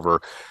control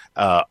over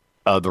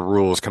the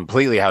rules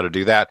completely how to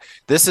do that.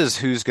 This is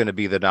who's going to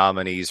be the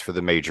nominees for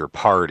the major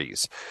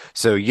parties.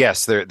 So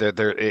yes, they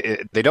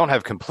don't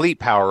have complete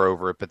power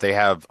over it, but they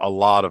have a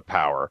lot of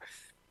power.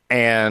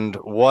 And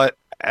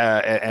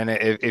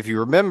if you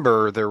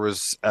remember, there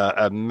was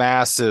a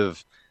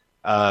massive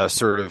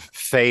sort of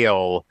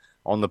fail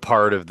on the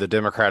part of the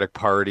Democratic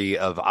Party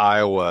of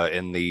Iowa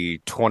in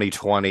the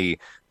 2020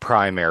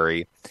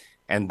 primary.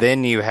 And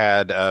then you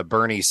had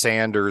Bernie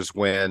Sanders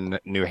win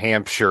New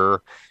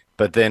Hampshire,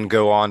 but then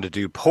go on to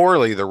do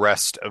poorly the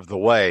rest of the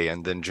way.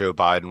 And then Joe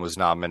Biden was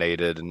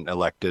nominated and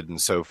elected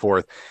and so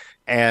forth.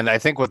 And I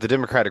think what the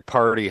Democratic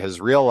Party has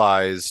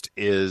realized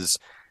is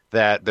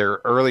that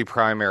their early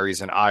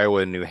primaries in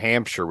Iowa and New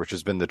Hampshire, which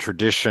has been the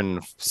tradition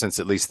since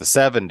at least the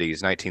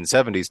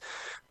 1970s,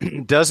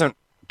 doesn't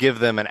give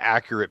them an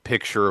accurate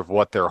picture of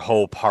what their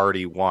whole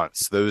party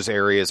wants. Those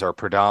areas are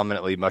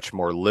predominantly much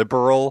more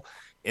liberal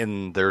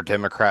in their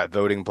Democrat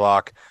voting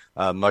bloc,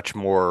 much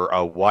more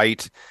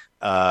white,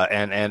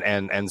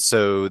 and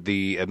so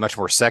the much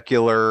more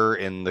secular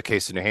in the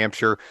case of New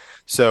Hampshire.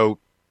 So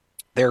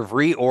they've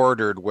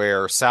reordered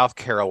where South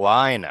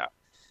Carolina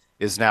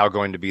is now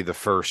going to be the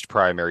first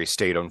primary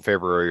state on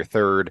February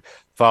 3rd,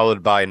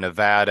 followed by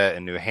Nevada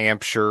and New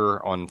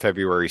Hampshire on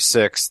February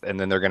 6th, and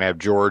then they're going to have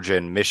Georgia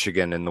and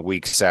Michigan in the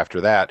weeks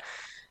after that.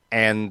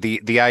 And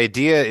the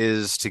idea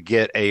is to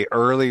get a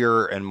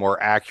earlier and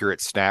more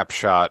accurate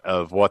snapshot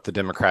of what the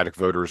Democratic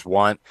voters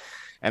want.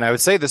 And I would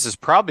say this is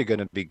probably going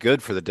to be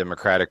good for the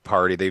Democratic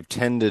Party. They've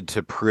tended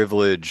to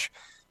privilege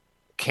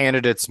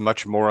candidates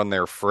much more on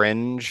their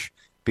fringe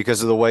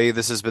because of the way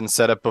this has been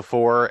set up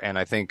before. And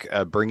I think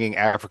bringing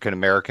African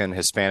American,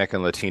 Hispanic,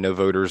 and Latino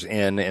voters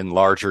in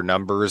larger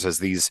numbers, as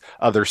these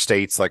other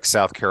states like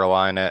South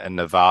Carolina and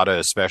Nevada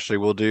especially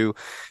will do,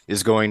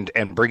 is going to,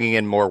 and bringing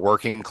in more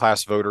working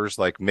class voters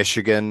like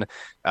Michigan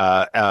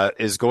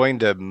is going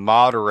to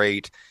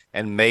moderate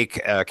and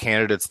make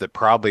candidates that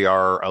probably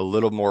are a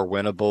little more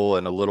winnable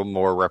and a little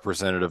more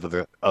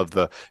representative of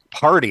the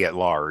party at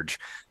large.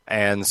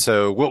 And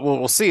so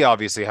we'll see,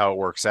 obviously, how it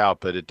works out.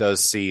 But it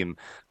does seem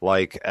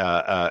like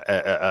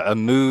a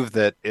move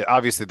that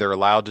obviously they're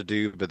allowed to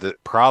do, but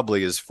that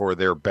probably is for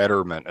their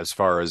betterment as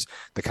far as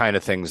the kind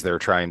of things they're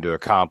trying to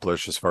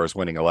accomplish as far as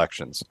winning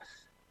elections.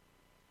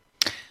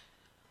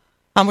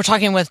 We're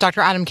talking with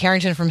Dr. Adam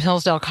Carrington from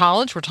Hillsdale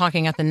College. We're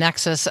talking at the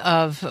nexus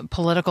of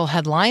political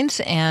headlines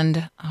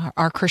and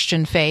our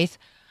Christian faith.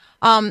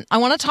 I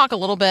want to talk a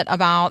little bit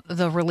about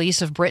the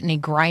release of Brittany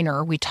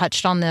Griner. We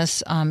touched on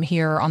this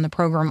here on the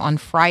program on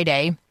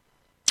Friday,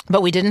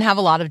 but we didn't have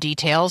a lot of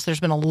details. There's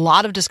been a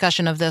lot of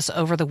discussion of this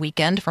over the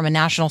weekend from a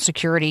national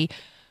security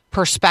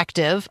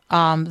perspective.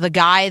 The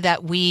guy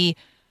that we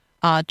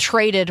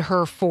traded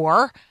her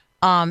for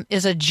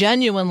is a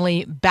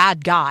genuinely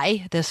bad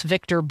guy, this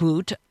Victor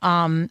Bout.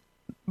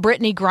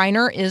 Brittany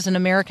Griner is an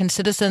American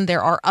citizen.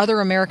 There are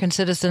other American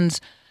citizens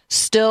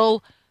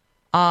still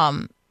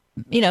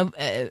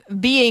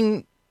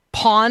being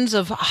pawns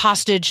of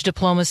hostage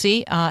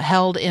diplomacy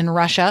held in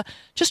Russia.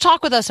 Just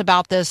talk with us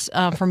about this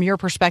from your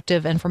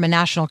perspective and from a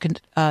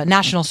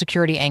national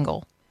security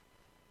angle.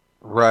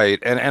 Right.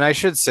 And I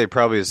should say,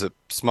 probably as a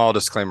small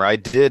disclaimer, I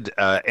did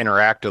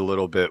interact a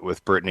little bit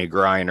with Brittany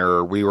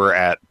Griner. We were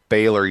at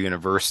Baylor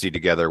University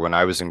together when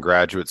I was in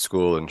graduate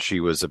school, and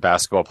she was a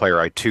basketball player.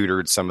 I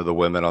tutored some of the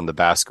women on the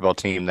basketball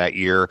team that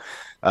year.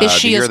 Is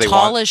she as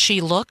tall as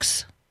she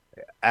looks?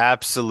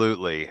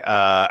 Absolutely.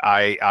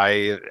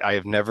 I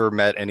have never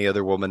met any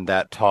other woman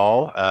that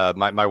tall.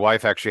 My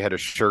wife actually had a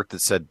shirt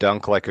that said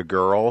 "Dunk like a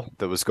girl"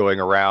 that was going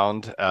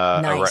around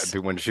nice.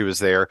 when she was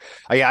there.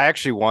 I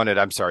actually wanted.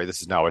 I'm sorry,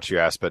 this is not what you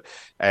asked, but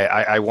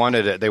I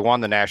wanted it. They won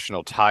the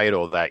national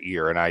title that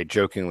year, and I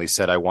jokingly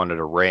said I wanted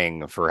a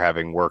ring for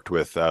having worked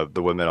with the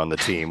women on the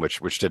team,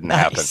 which didn't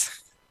happen.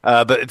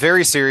 But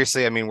very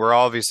seriously, I mean, we're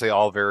obviously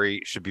all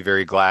should be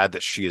very glad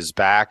that she is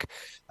back.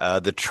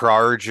 The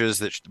charges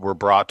that were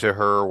brought to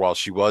her while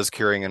she was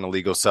carrying an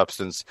illegal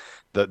substance,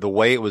 the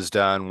way it was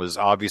done was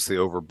obviously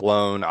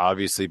overblown,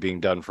 obviously being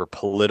done for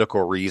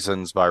political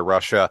reasons by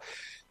Russia.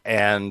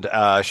 And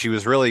she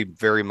was really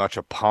very much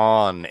a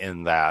pawn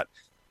in that.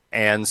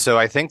 And so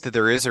I think that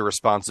there is a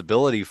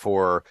responsibility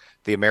for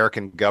the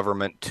American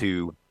government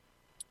to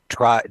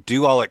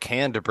do all it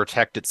can to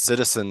protect its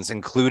citizens,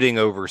 including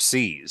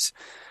overseas.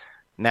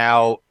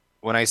 Now,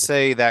 when I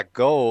say that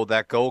goal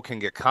can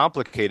get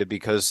complicated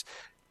because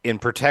in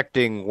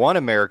protecting one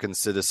American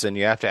citizen,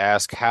 you have to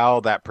ask how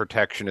that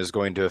protection is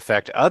going to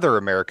affect other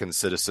American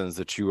citizens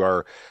that you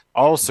are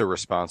also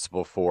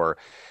responsible for.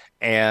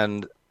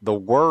 And the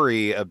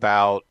worry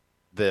about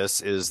this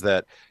is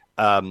that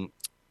the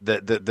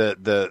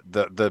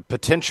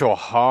potential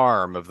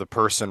harm of the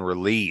person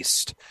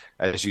released,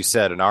 as you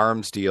said, an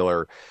arms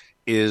dealer,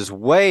 is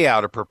way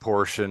out of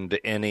proportion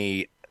to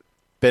any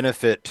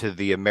benefit to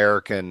the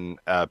American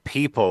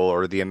people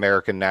or the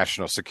American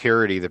national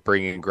security that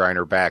bringing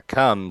Griner back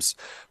comes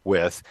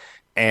with.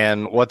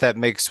 And what that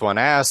makes one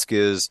ask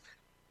is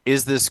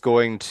this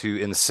going to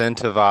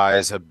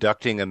incentivize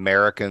abducting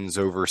Americans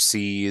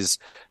overseas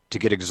to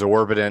get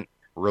exorbitant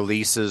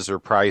releases or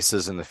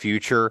prices in the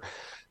future?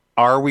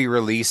 Are we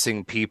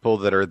releasing people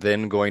that are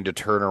then going to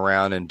turn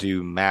around and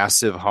do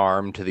massive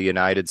harm to the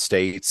United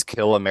States,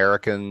 kill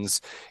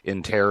Americans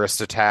in terrorist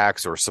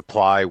attacks, or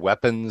supply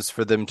weapons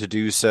for them to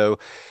do so?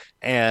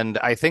 And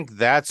I think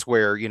that's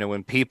where,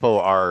 when people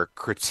are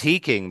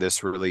critiquing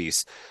this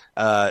release,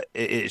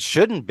 it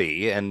shouldn't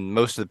be, and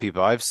most of the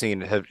people I've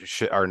seen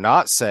are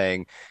not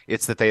saying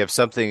it's that they have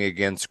something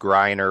against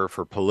Griner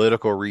for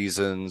political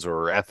reasons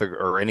or ethic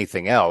or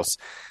anything else.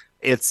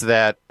 It's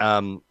that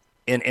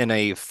in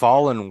a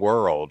fallen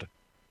world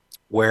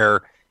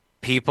where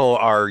people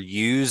are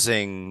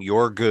using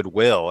your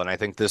goodwill, and I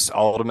think this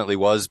ultimately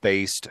was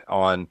based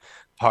on,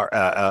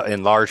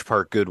 in large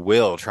part,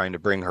 goodwill, trying to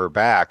bring her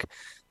back,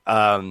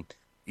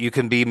 you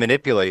can be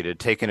manipulated,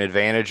 taken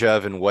advantage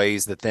of in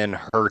ways that then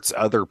hurts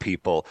other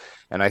people.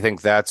 And I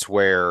think that's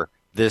where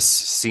this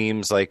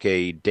seems like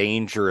a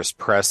dangerous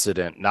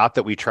precedent. Not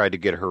that we tried to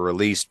get her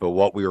released, but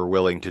what we were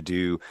willing to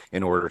do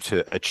in order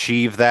to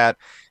achieve that.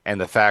 And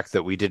the fact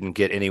that we didn't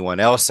get anyone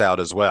else out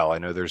as well. I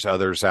know there's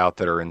others out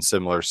that are in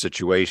similar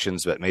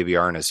situations, but maybe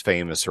aren't as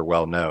famous or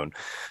well known.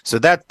 So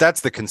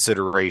that's the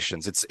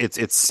considerations.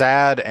 It's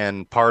sad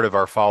and part of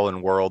our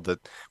fallen world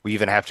that we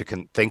even have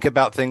to think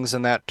about things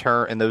in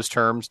those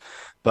terms.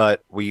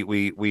 But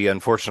we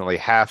unfortunately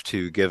have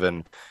to,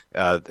 given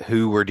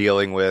who we're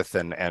dealing with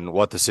and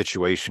what the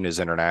situation is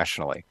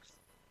internationally.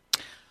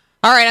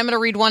 All right, I'm going to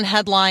read one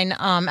headline,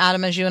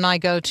 Adam, as you and I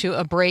go to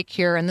a break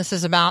here, and this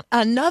is about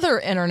another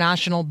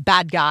international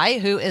bad guy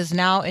who is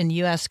now in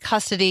U.S.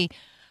 custody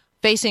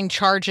facing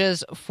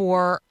charges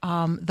for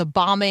the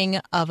bombing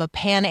of a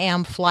Pan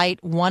Am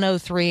Flight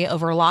 103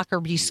 over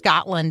Lockerbie,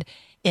 Scotland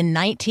in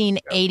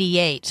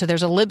 1988. So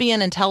there's a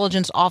Libyan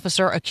intelligence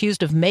officer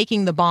accused of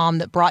making the bomb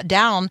that brought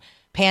down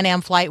Pan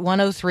Am Flight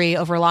 103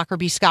 over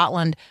Lockerbie,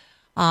 Scotland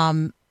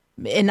in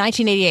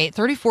 1988,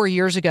 34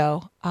 years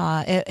ago,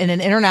 in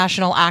an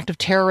international act of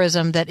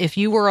terrorism that if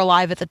you were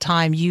alive at the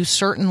time, you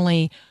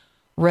certainly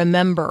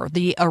remember.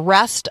 The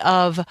arrest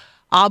of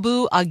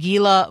Abu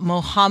Aguila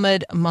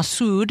Mohammed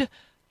Masood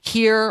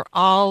Kir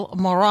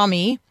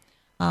al-Marami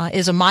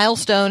is a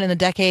milestone in the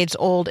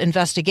decades-old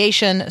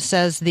investigation,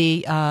 says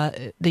the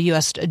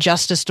U.S.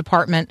 Justice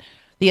Department.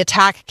 The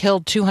attack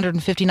killed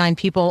 259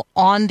 people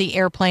on the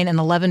airplane and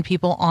 11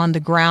 people on the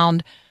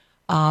ground.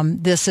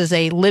 This is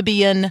a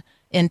Libyan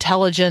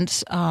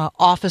intelligence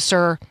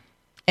officer,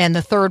 and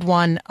the third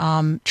one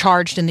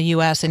charged in the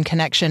U.S. in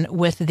connection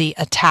with the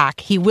attack.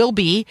 He will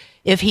be,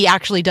 if he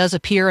actually does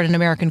appear in an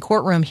American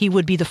courtroom, he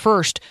would be the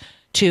first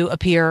to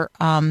appear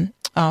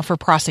for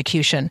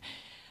prosecution.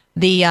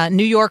 The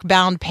New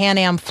York-bound Pan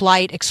Am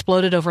flight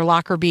exploded over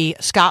Lockerbie,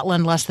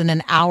 Scotland, less than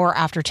an hour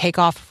after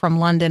takeoff from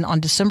London on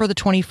December the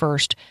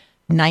 21st,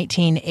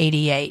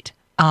 1988.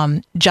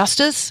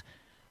 Justice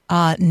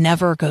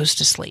never goes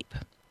to sleep.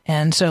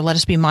 And so let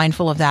us be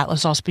mindful of that.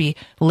 Let's also be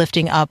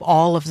lifting up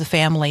all of the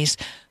families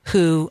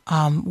who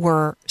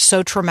were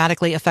so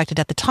traumatically affected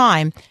at the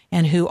time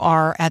and who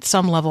are at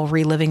some level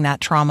reliving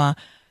that trauma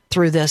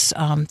through this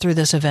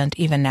event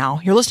even now.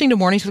 You're listening to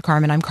Mornings with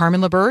Carmen. I'm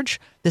Carmen LaBerge.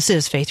 This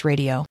is Faith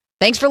Radio.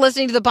 Thanks for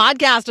listening to the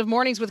podcast of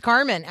Mornings with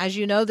Carmen. As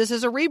you know, this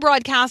is a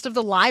rebroadcast of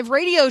the live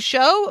radio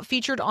show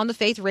featured on the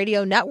Faith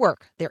Radio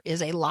Network. There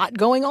is a lot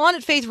going on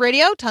at Faith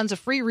Radio, tons of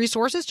free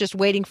resources just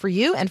waiting for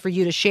you and for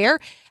you to share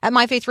at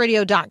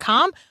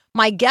myfaithradio.com.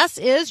 My guess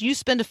is you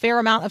spend a fair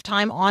amount of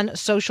time on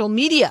social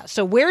media.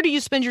 So where do you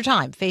spend your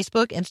time?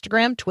 Facebook,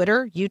 Instagram,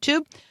 Twitter,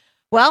 YouTube?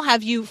 Well,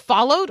 have you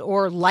followed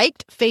or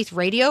liked Faith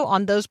Radio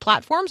on those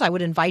platforms? I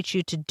would invite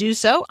you to do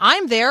so.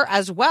 I'm there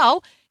as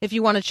well. If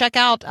you want to check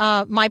out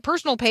my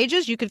personal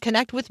pages, you could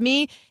connect with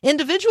me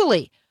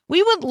individually.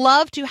 We would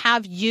love to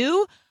have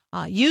you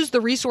use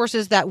the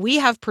resources that we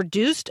have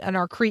produced and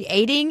are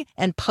creating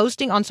and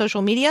posting on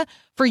social media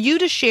for you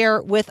to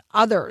share with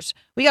others.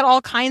 We got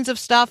all kinds of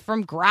stuff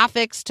from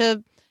graphics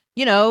to,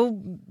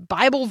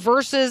 Bible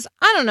verses.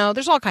 I don't know.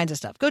 There's all kinds of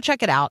stuff. Go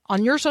check it out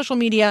on your social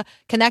media.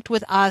 Connect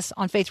with us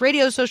on Faith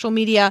Radio's social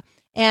media.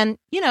 And,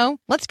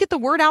 let's get the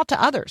word out to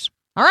others.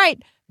 All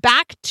right.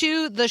 Back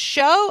to the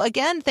show.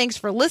 Again, thanks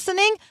for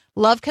listening.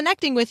 Love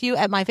connecting with you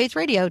at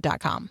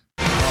myfaithradio.com.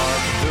 The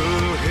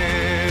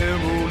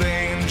herald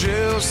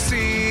angels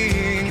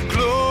sing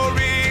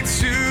glory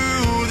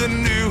to the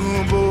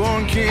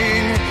newborn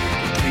King.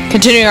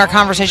 Continuing our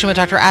conversation with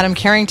Dr. Adam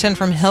Carrington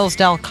from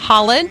Hillsdale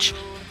College.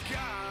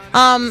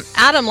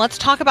 Adam, let's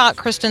talk about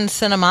Kyrsten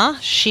Sinema.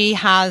 She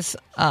has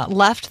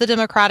left the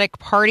Democratic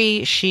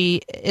Party.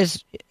 She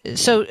is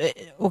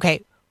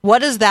okay. What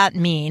does that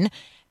mean?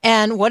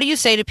 And what do you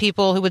say to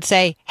people who would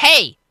say,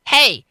 hey,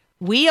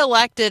 we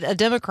elected a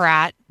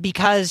Democrat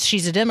because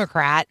she's a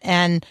Democrat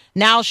and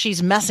now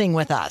she's messing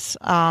with us?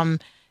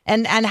 And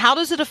how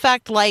does it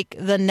affect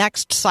the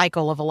next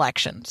cycle of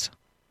elections?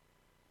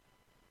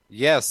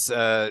 Yes,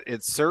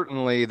 it's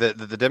certainly the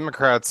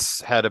Democrats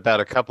had about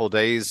a couple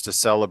days to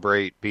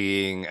celebrate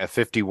being a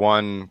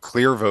 51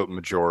 clear vote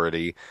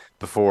majority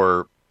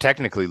before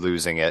technically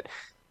losing it.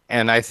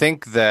 And I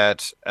think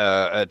that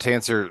to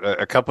answer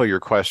a couple of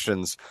your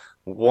questions,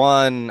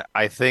 one,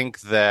 I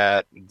think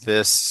that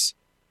this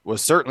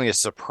was certainly a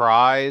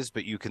surprise,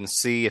 but you can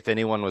see if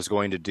anyone was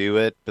going to do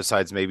it,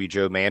 besides maybe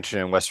Joe Manchin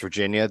in West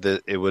Virginia,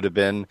 that it would have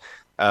been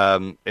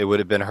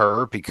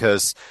her,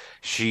 because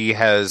she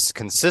has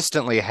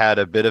consistently had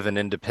a bit of an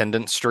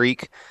independent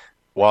streak.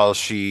 While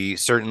she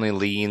certainly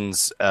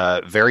leans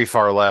very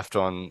far left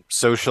on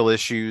social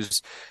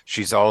issues,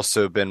 she's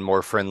also been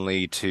more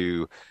friendly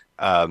to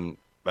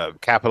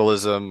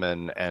capitalism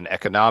and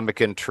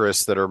economic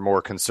interests that are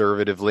more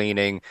conservative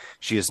leaning.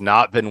 She has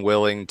not been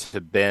willing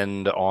to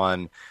bend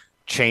on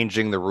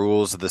changing the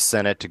rules of the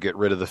Senate to get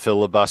rid of the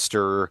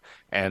filibuster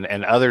and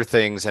other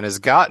things, and has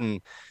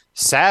gotten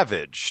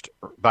savaged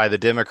by the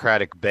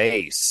Democratic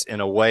base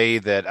in a way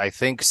that I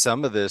think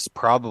some of this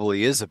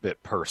probably is a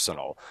bit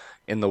personal,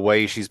 in the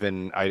way she's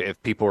been, if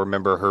people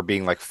remember her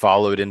being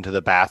followed into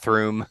the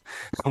bathroom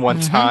one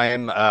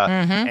time,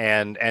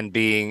 and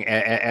being,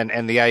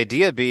 and the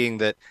idea being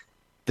that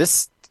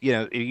this,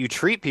 you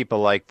treat people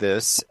like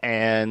this,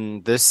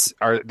 and these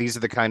are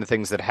the kind of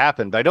things that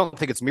happen. But I don't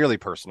think it's merely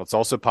personal. It's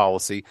also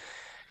policy.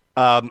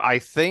 I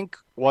think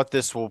what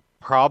this will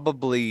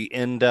probably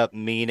end up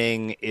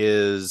meaning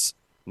is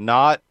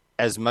not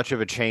as much of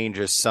a change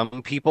as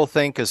some people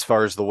think as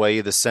far as the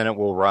way the Senate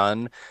will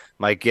run.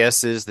 My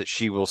guess is that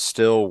she will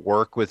still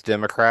work with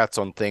Democrats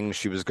on things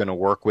she was going to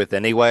work with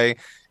anyway,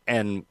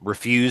 and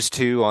refuse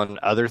to on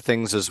other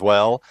things as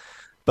well.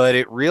 But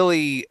it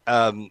really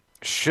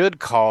should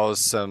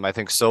cause some, I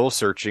think, soul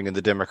searching in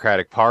the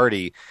Democratic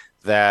Party,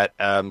 that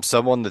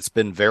someone that's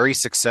been very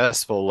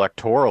successful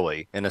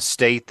electorally in a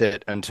state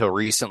that until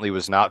recently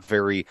was not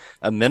very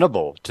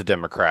amenable to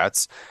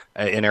Democrats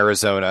in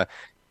Arizona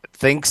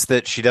thinks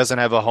that she doesn't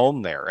have a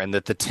home there and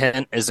that the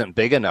tent isn't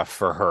big enough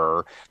for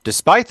her,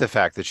 despite the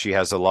fact that she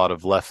has a lot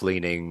of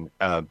left-leaning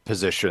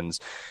positions.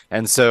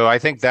 And so I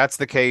think that's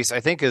the case. I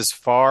think as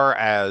far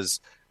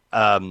as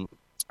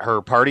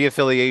her party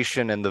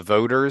affiliation and the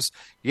voters,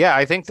 yeah,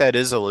 I think that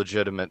is a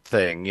legitimate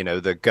thing. You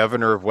know, the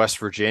governor of West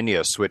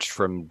Virginia switched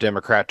from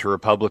Democrat to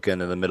Republican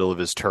in the middle of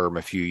his term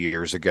a few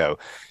years ago.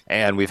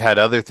 And we've had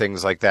other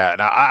things like that.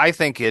 And I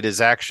think it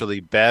is actually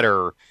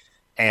better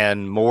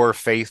and more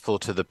faithful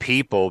to the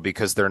people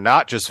because they're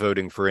not just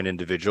voting for an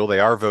individual. They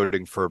are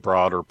voting for a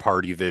broader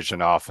party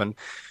vision often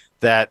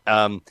that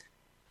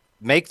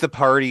make the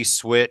party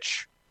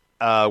switch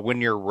when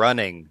you're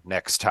running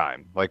next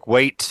time. Like,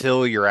 wait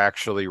till you're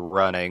actually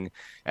running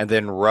and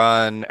then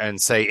run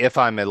and say, if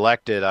I'm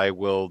elected, I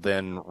will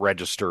then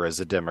register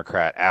as a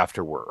Democrat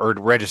afterward or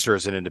register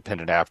as an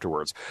independent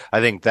afterwards.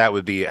 I think that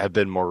would have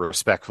been more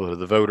respectful to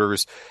the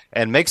voters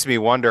and makes me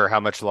wonder how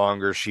much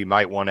longer she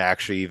might want to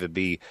actually even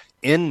be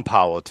in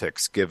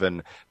politics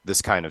given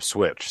this kind of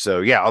switch. So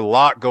yeah, a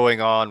lot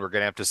going on. We're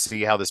going to have to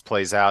see how this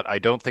plays out. I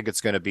don't think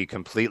it's going to be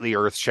completely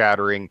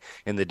earth-shattering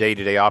in the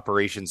day-to-day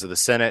operations of the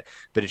Senate,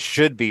 but it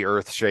should be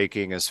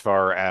earth-shaking as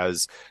far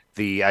as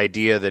the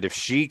idea that if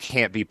she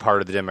can't be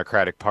part of the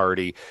Democratic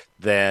Party,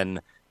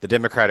 then the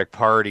Democratic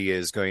Party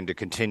is going to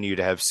continue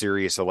to have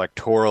serious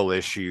electoral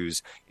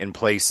issues in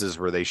places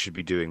where they should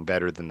be doing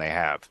better than they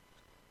have.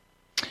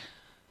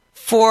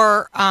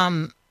 For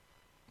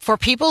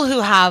people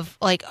who have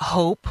like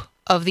hope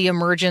of the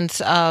emergence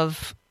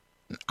of,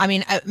 I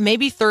mean,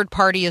 maybe third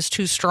party is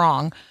too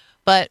strong,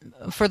 but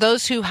for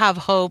those who have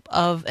hope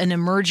of an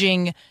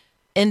emerging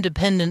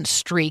independent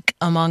streak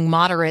among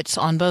moderates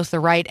on both the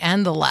right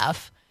and the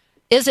left,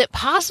 is it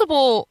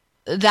possible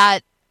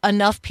that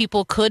enough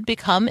people could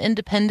become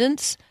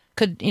independents,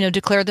 could,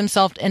 declare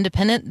themselves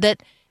independent,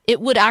 that it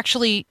would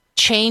actually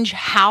change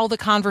how the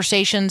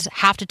conversations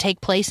have to take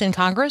place in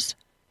Congress?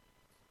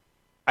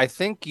 I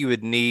think you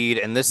would need,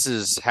 and this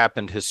has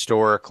happened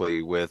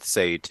historically with,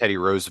 say, Teddy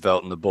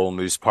Roosevelt and the Bull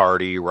Moose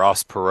Party,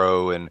 Ross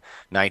Perot in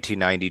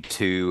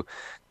 1992,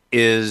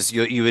 is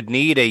you would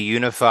need a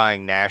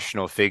unifying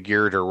national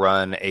figure to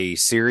run a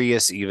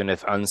serious, even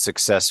if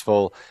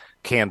unsuccessful,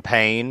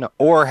 campaign,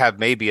 or have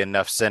maybe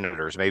enough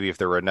senators. Maybe if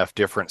there were enough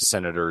different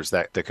senators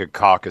that could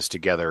caucus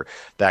together,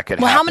 that could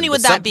happen. Well, how many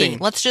would that be?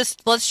 Let's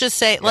just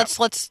say, yeah. let's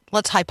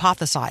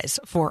hypothesize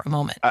for a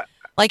moment.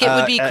 Like it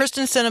would be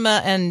Kristen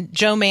Sinema and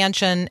Joe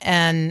Manchin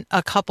and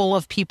a couple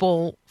of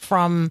people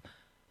from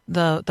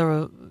the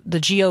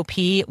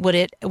GOP.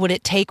 Would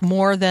it take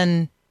more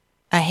than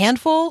a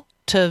handful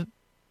to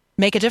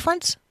make a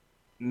difference?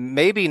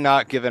 Maybe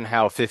not, given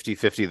how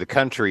 50-50 the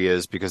country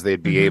is, because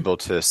they'd be able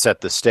to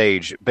set the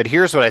stage. But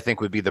here's what I think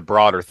would be the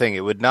broader thing.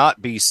 It would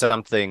not be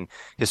something,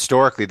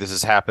 historically this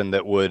has happened,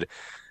 that would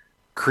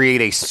create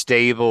a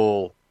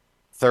stable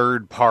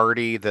third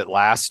party that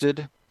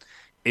lasted.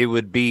 It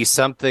would be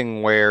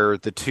something where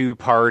the two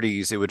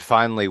parties, it would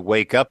finally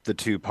wake up the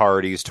two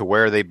parties to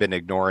where they've been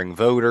ignoring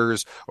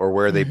voters or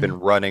where they've been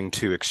running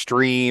too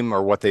extreme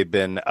or what they've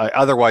been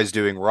otherwise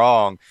doing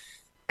wrong,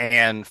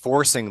 and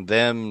forcing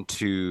them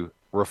to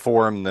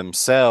reform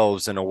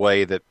themselves in a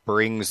way that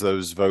brings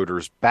those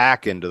voters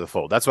back into the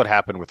fold. That's what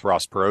happened with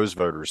Ross Perot's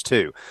voters,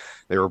 too.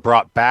 They were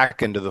brought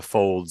back into the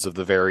folds of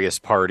the various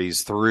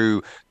parties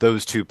through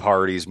those two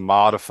parties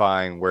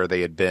modifying where they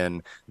had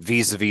been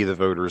vis-a-vis the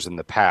voters in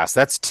the past.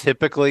 That's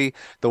typically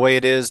the way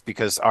it is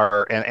because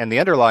and the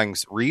underlying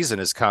reason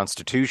is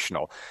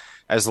constitutional.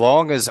 As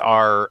long as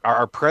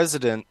our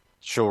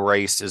presidential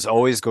race is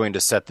always going to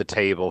set the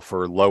table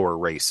for lower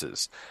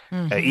races,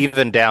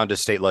 even down to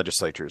state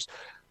legislatures.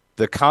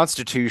 The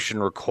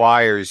Constitution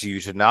requires you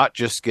to not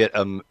just get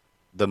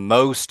the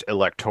most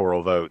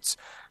electoral votes,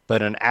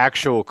 but an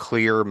actual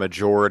clear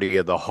majority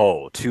of the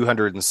whole,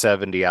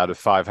 270 out of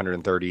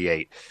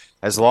 538.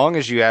 As long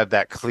as you have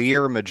that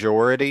clear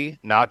majority,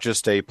 not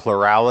just a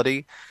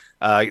plurality,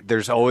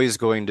 there's always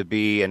going to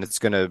be, and it's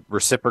going to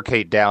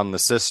reciprocate down the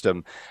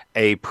system,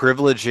 a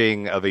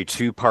privileging of a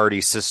two-party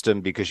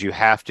system because you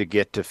have to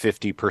get to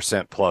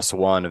 50% plus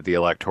one of the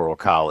Electoral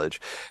College.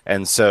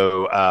 And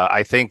so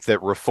I think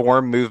that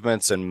reform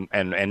movements and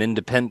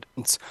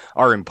independence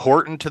are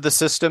important to the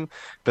system,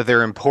 but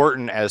they're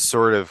important as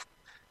sort of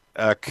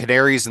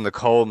canaries in the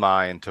coal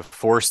mine to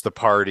force the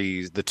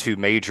parties, the two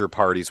major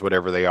parties,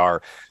 whatever they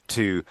are,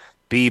 to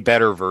be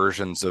better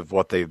versions of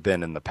what they've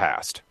been in the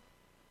past.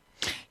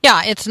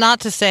 Yeah, it's not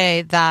to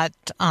say that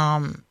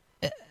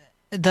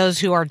those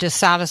who are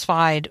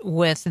dissatisfied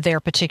with their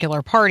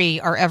particular party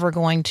are ever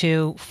going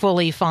to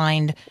fully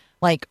find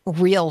like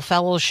real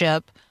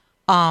fellowship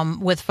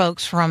with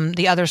folks from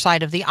the other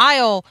side of the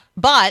aisle.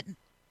 But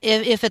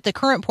if at the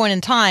current point in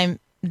time,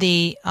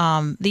 the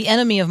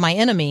enemy of my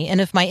enemy,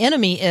 and if my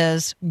enemy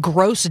is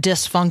gross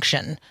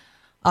dysfunction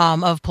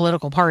of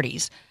political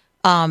parties,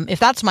 if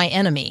that's my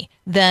enemy,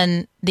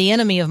 then the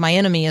enemy of my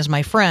enemy is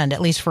my friend, at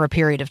least for a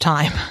period of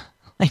time.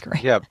 Like,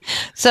 right. Yep.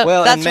 So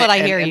Well, that's what I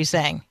hear you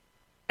saying.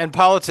 And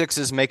politics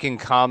is making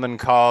common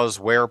cause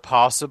where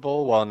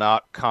possible while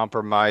not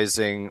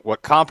compromising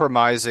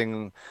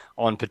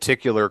on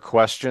particular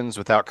questions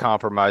without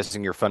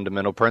compromising your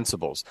fundamental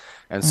principles.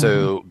 And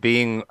so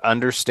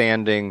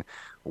understanding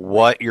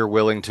what you're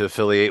willing to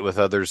affiliate with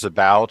others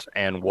about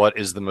and what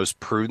is the most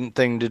prudent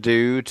thing to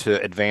do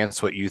to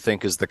advance what you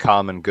think is the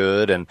common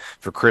good and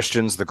for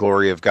Christians, the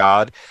glory of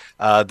God.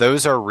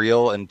 Those are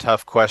real and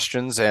tough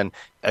questions. And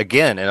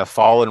again, in a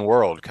fallen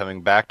world,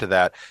 coming back to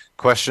that,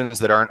 questions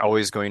that aren't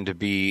always going to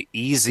be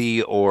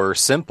easy or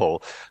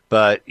simple.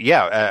 But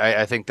yeah,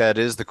 I think that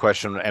is the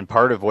question. And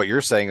part of what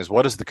you're saying is,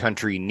 what does the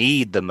country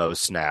need the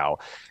most now?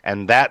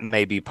 And that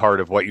may be part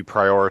of what you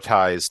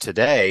prioritize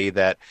today,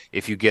 that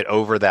if you get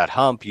over that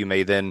hump, you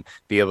may then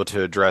be able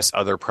to address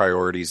other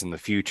priorities in the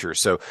future.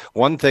 So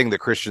one thing that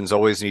Christians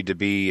always need to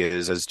be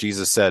is, as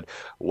Jesus said,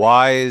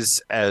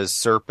 wise as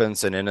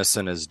serpents and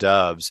innocent as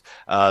doves.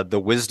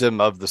 The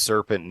wisdom of the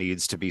serpent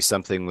needs to be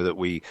something that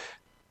we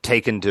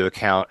take into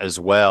account as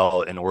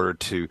well in order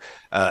to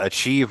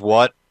achieve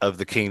what of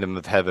the kingdom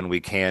of heaven we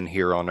can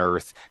here on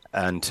earth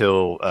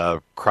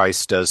until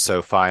Christ does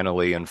so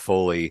finally and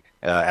fully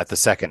at the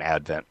second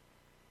advent.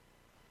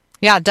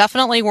 Yeah,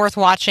 definitely worth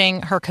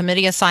watching her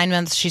committee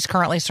assignments. She's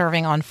currently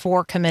serving on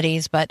 4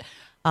 committees, but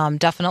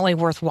definitely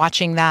worth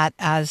watching that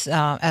as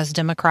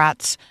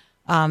Democrats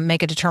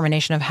make a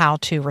determination of how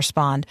to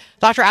respond.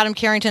 Dr. Adam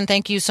Carrington,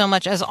 thank you so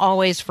much, as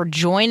always, for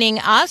joining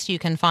us. You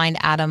can find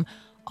Adam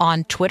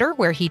on Twitter,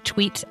 where he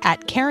tweets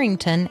at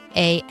Carrington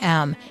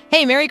AM.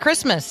 Hey, Merry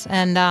Christmas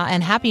and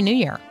Happy New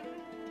Year.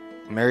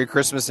 Merry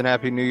Christmas and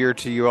Happy New Year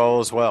to you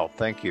all as well.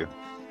 Thank you.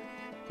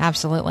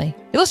 Absolutely.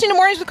 You're listening to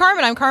Mornings with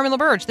Carmen. I'm Carmen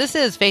LaBerge. This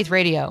is Faith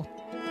Radio.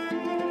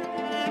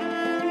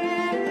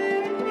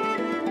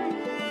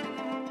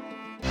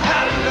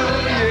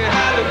 Hallelujah,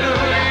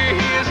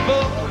 hallelujah, he is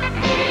born.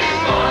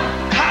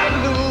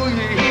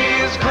 Hallelujah,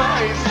 he is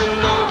Christ the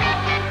Lord.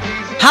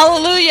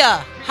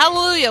 Hallelujah.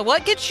 Hallelujah.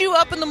 What gets you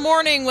up in the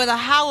morning with a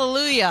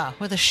hallelujah,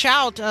 with a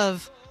shout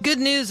of good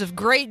news, of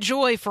great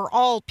joy for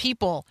all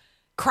people?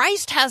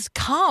 Christ has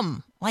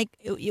come. Like,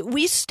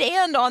 we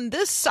stand on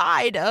this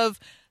side of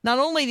not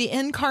only the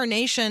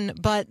incarnation,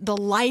 but the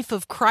life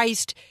of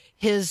Christ,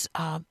 his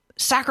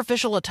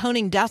sacrificial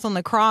atoning death on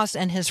the cross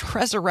and his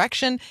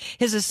resurrection,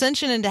 his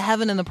ascension into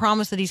heaven, and the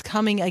promise that he's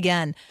coming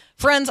again.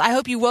 Friends, I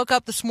hope you woke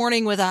up this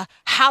morning with a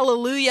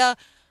hallelujah.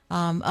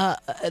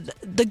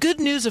 The good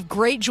news of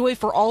great joy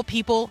for all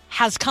people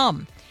has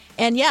come.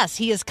 And yes,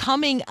 he is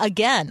coming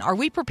again. Are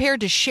we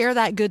prepared to share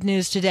that good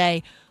news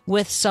today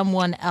with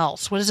someone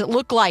else? What does it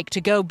look like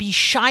to go be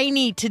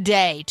shiny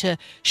today, to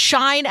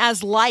shine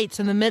as lights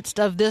in the midst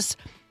of this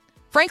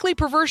frankly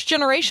perverse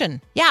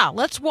generation? Yeah,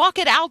 let's walk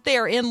it out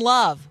there in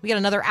love. We got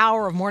another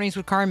hour of Mornings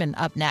with Carmen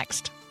up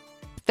next.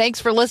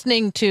 Thanks for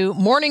listening to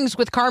Mornings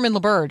with Carmen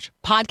LaBerge.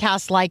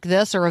 Podcasts like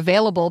this are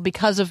available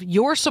because of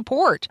your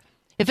support.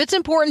 If it's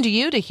important to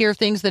you to hear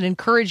things that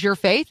encourage your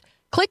faith,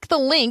 click the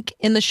link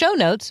in the show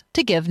notes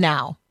to give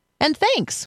now. And thanks.